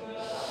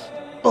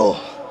 4,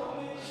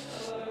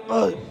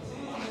 5,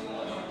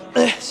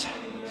 6,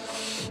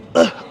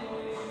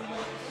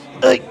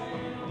 8,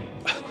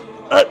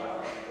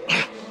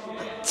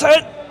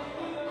 10.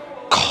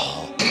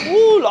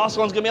 Ooh, last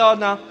one's gonna be hard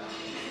now.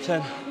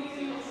 10,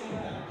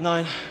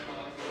 9,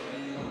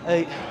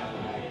 8,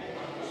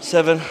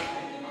 7,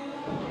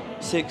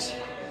 6,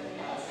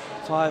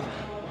 5,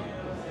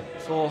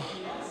 4,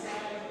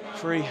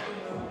 3,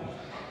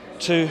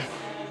 2,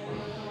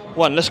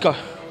 1. Let's go.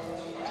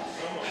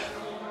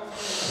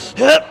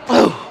 Yep.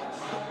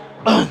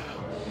 1,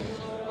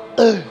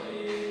 2,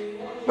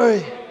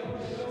 3,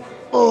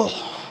 4,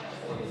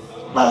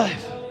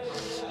 5,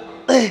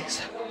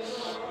 6,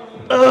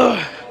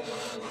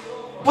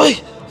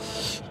 8,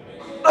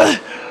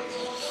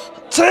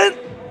 10.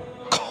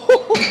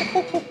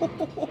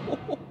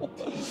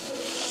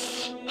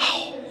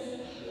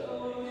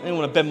 I don't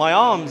want to bend my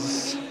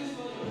arms.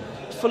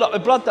 Fill up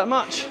with blood that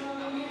much.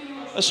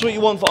 That's what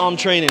you want for arm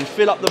training.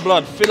 Fill up the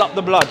blood. Fill up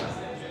the blood.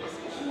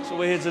 That's what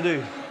we're here to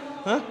do.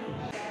 Huh?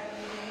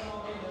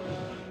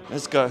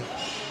 Let's go.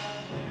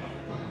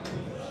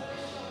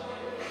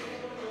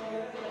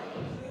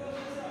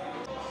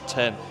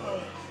 Ten.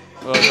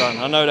 Well done.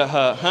 I know that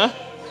hurt, huh?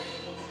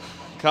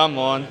 Come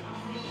on.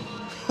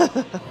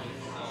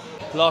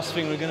 Last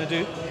thing we're going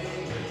to do,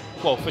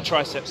 well, for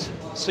triceps,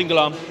 single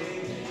arm.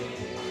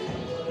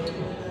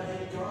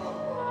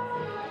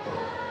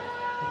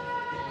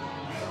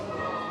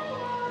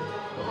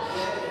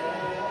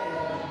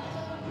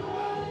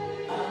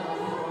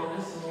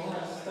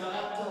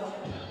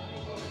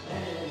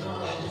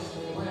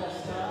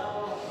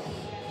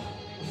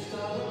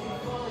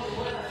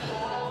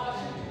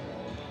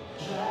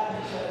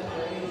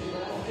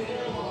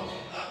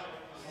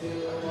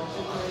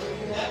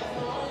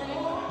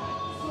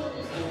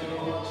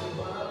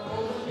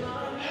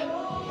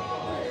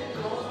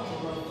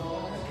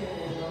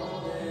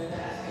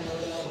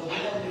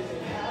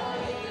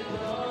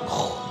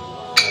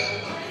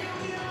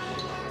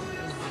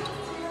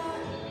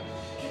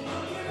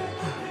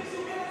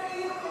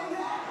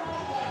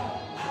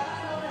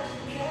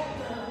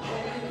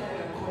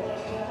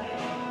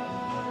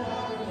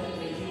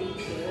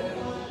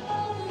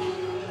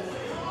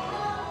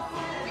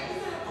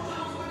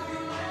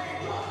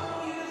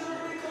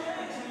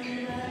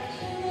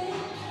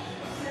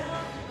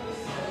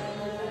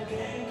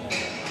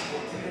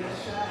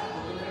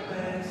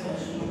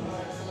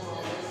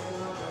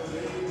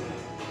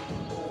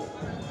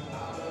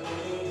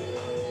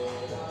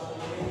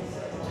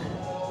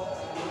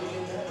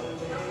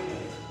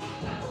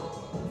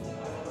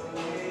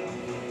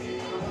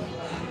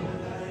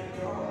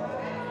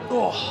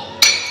 Oh,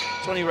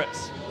 20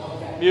 reps.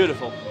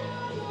 Beautiful.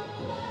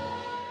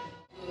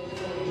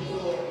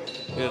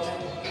 Good.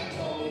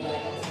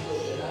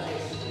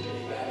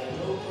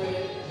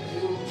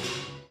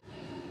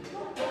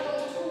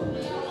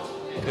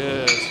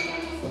 Good.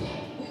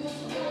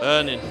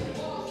 Burning.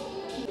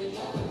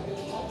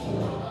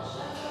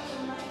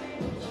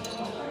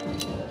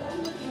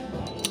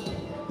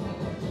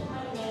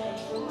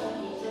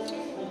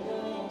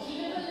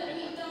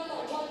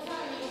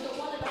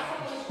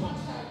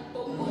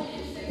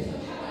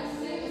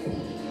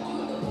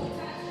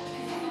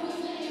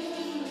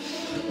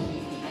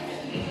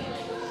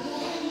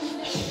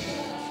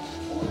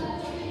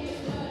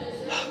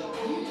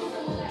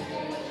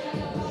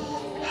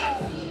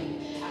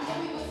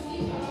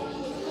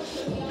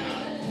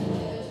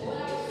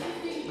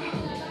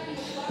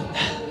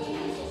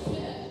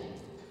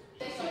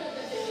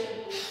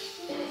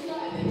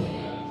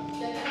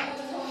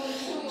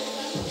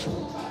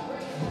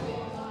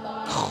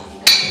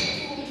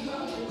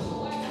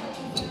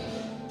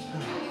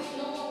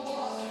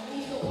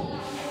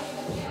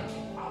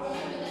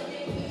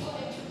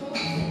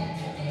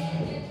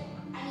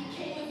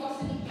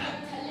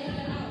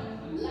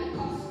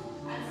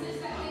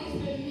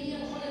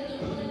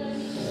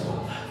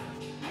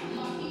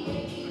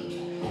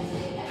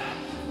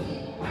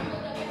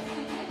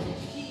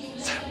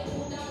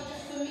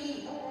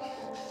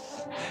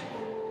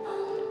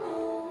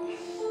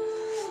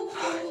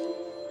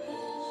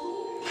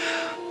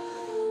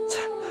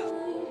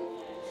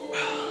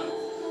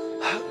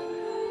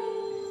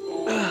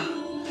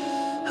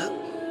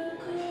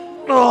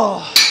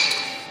 Oh,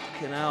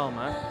 fucking hell,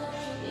 man.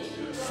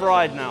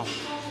 Fried now.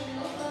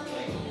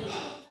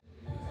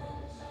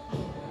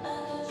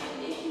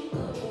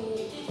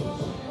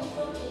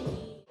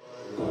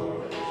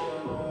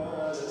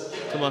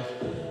 Come on.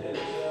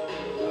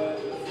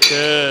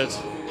 Good.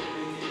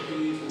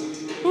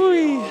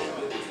 Whee.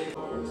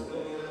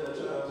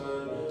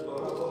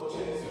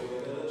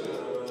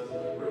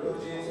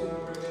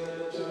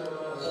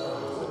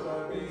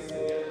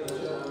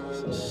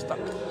 Stuck.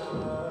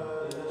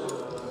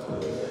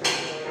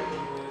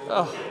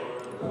 Oh,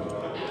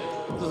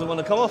 doesn't want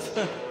to come off.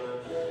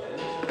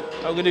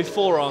 I'm going to do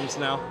forearms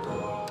now.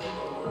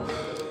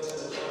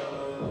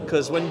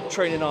 because when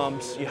training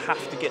arms, you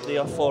have to get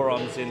the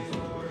forearms in.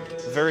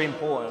 Very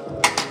important.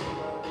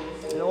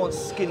 You don't want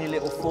skinny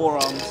little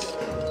forearms.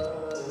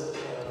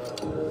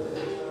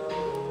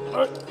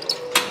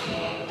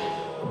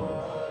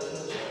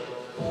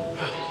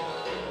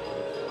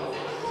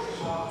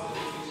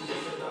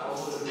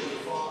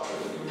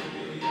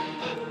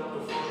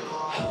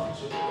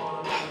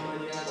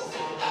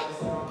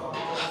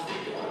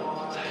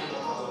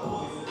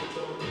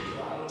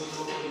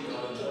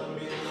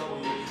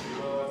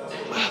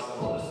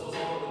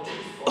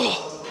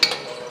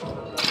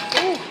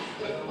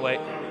 Wait.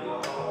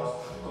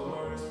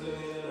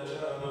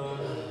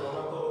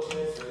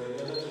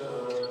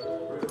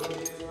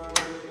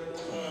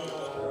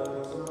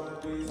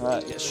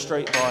 Alright, get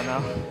straight bar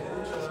now.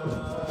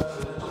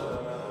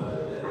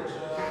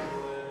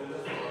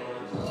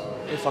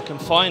 If I can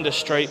find a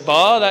straight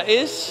bar, that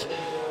is.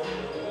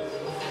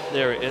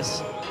 There it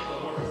is.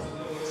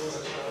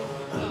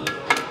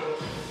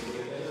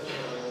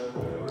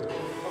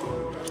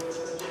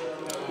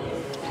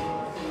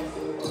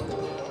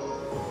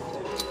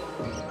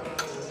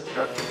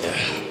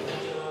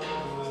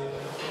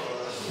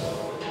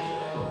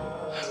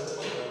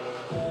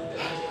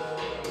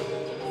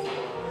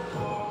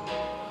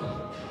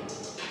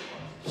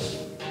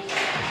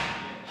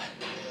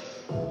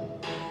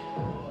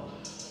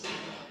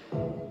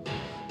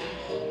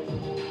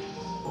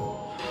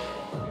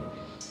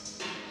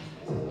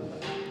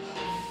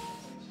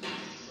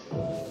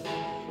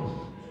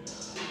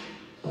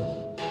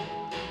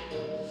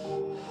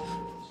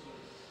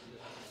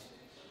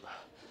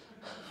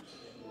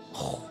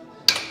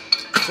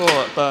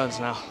 Oh, it burns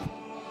now.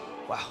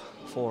 Wow,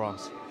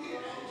 forearms.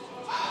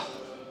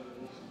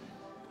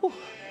 Whew.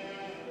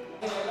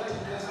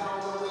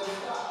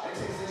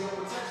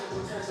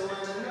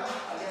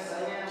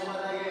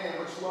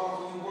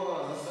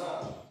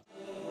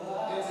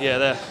 Yeah,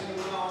 there.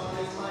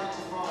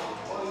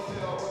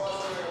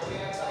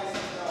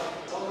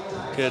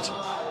 Good.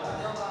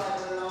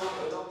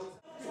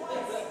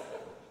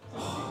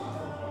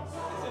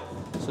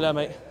 So there,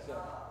 mate.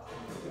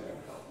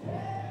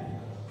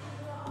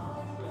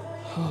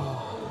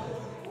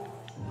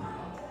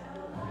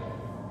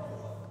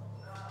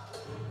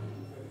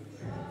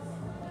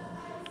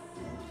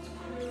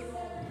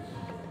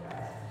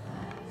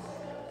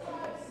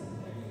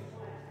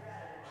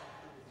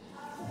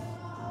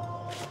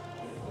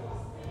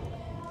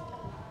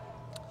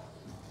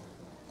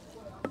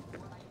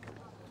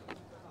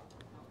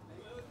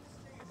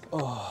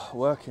 Oh,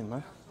 working,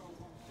 man.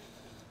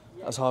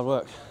 That's hard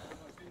work.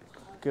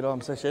 Good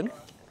arm session.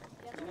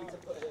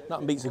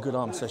 Nothing beats a good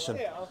arm session.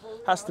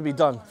 Has to be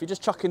done. If you're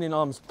just chucking in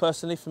arms,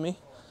 personally for me,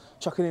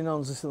 chucking in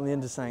arms is at the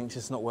end of saying it's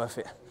just not worth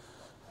it.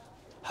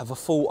 Have a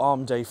full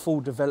arm day,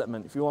 full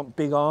development. If you want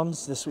big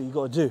arms, that's what you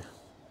got to do.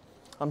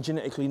 I'm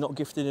genetically not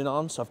gifted in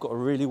arms, so I've got to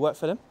really work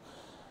for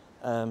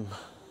them.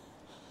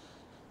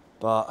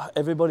 But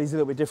everybody's a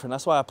little bit different.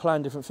 That's why I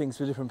plan different things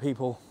for different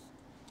people.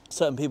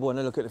 Certain people, when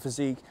they look at the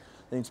physique,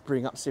 they need to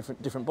bring up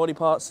different body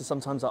parts. So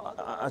sometimes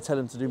I tell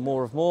them to do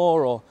more of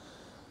more, or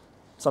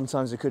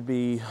sometimes it could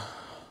be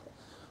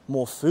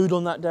more food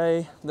on that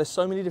day. There's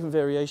so many different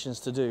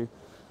variations to do.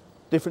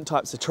 Different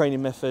types of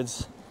training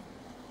methods,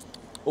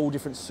 all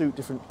different suit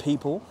different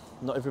people.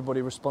 Not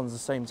everybody responds the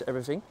same to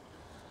everything.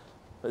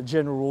 But the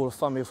general rule of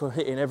thumb, if we're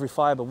hitting every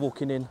fibre,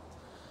 walking in,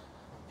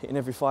 hitting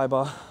every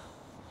fibre,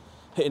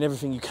 hitting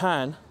everything you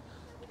can,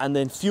 and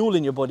then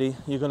fueling your body,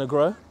 you're gonna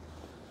grow.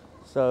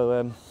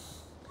 So,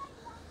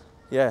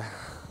 yeah,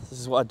 this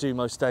is what I do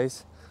most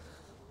days.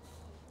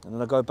 And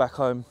then I go back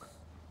home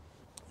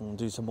and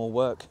do some more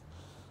work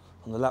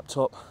on the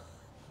laptop.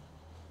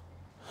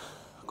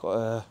 I've got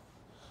to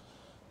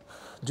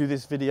do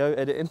this video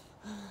editing.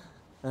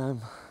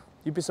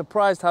 You'd be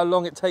surprised how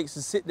long it takes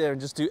to sit there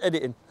and just do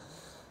editing.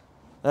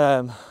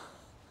 But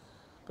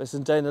it's a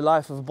day in the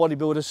life of a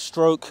bodybuilder,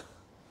 stroke,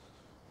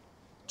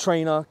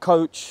 trainer,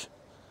 coach,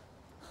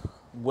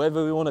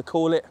 whatever we want to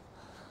call it.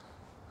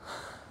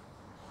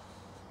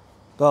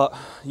 But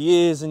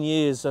years and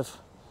years of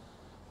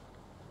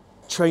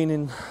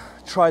training,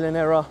 trial and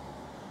error,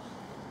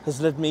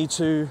 has led me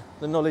to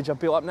the knowledge I've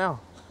built up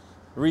now.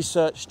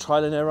 Research,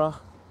 trial and error,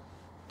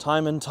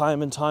 time and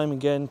time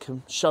again,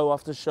 show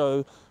after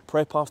show,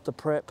 prep after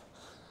prep.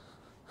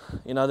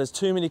 You know, there's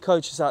too many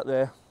coaches out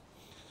there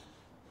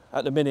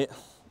at the minute.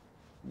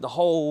 The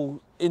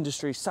whole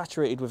industry is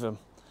saturated with them.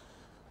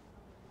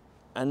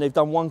 And they've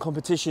done one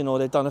competition or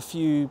they've done a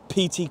few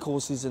PT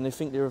courses and they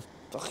think they're a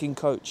fucking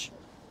coach.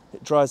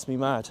 It drives me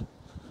mad.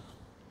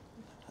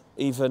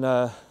 Even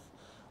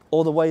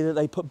all the way that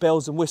they put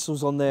bells and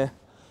whistles on their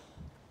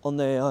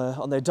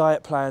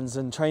diet plans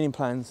and training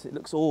plans. It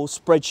looks all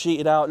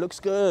spreadsheeted out. It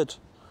looks good,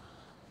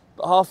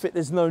 but half it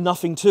there's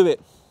nothing to it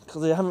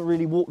because they haven't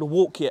really walked the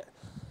walk yet.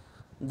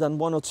 Done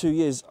 1 or 2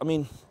 years. I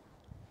mean,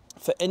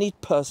 for any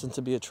person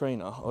to be a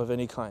trainer of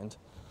any kind,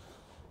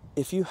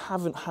 if you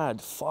haven't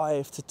had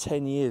 5 to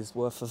 10 years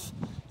worth of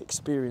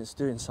experience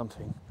doing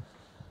something,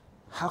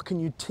 how can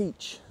you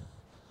teach?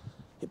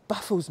 It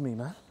baffles me,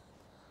 man.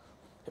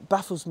 It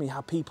baffles me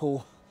how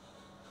people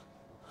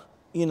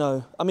you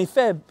know, I mean,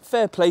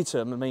 fair play to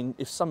them. I mean,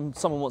 if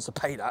someone wants to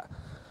pay that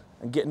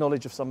and get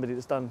knowledge of somebody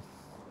that's done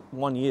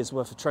 1 year's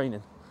worth of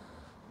training,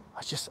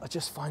 I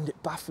just find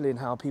it baffling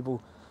how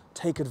people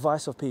take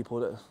advice of people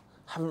that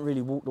haven't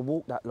really walked the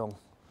walk that long.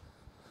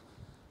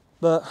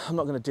 But I'm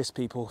not going to diss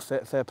people.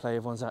 Fair play,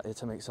 everyone's out there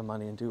to make some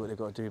money and do what they've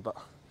got to do, but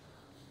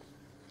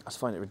I just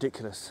find it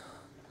ridiculous.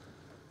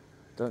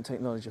 Don't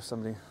take knowledge of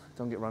somebody.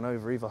 Don't get run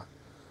over either.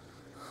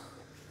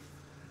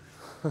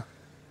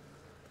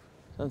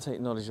 Don't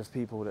take knowledge of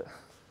people that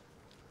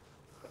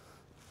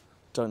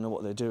don't know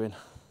what they're doing.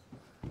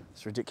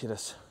 It's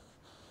ridiculous.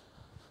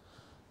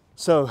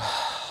 So,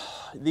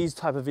 these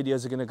type of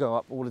videos are going to go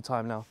up all the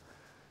time now.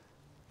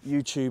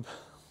 YouTube,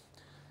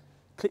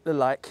 click the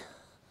like,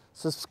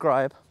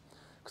 subscribe,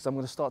 because I'm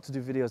going to start to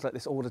do videos like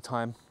this all the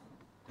time.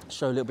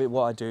 Show a little bit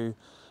what I do,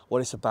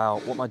 what it's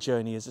about, what my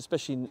journey is,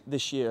 especially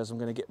this year as I'm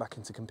going to get back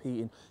into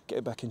competing,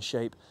 get back in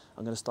shape.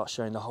 I'm going to start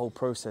showing the whole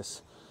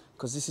process,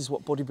 because this is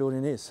what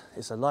bodybuilding is.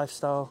 It's a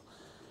lifestyle.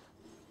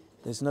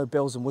 There's no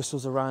bells and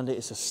whistles around it.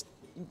 It's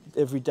a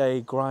everyday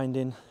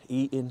grinding,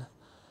 eating,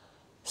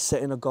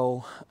 setting a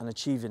goal and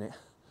achieving it.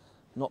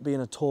 Not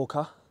being a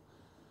talker,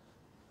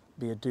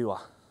 be a doer.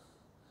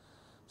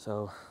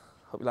 So,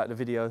 hope you like the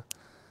video.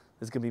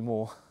 There's going to be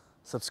more.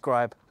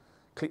 Subscribe,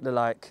 click the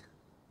like.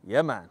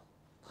 Yeah, man.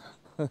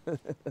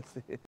 That's it.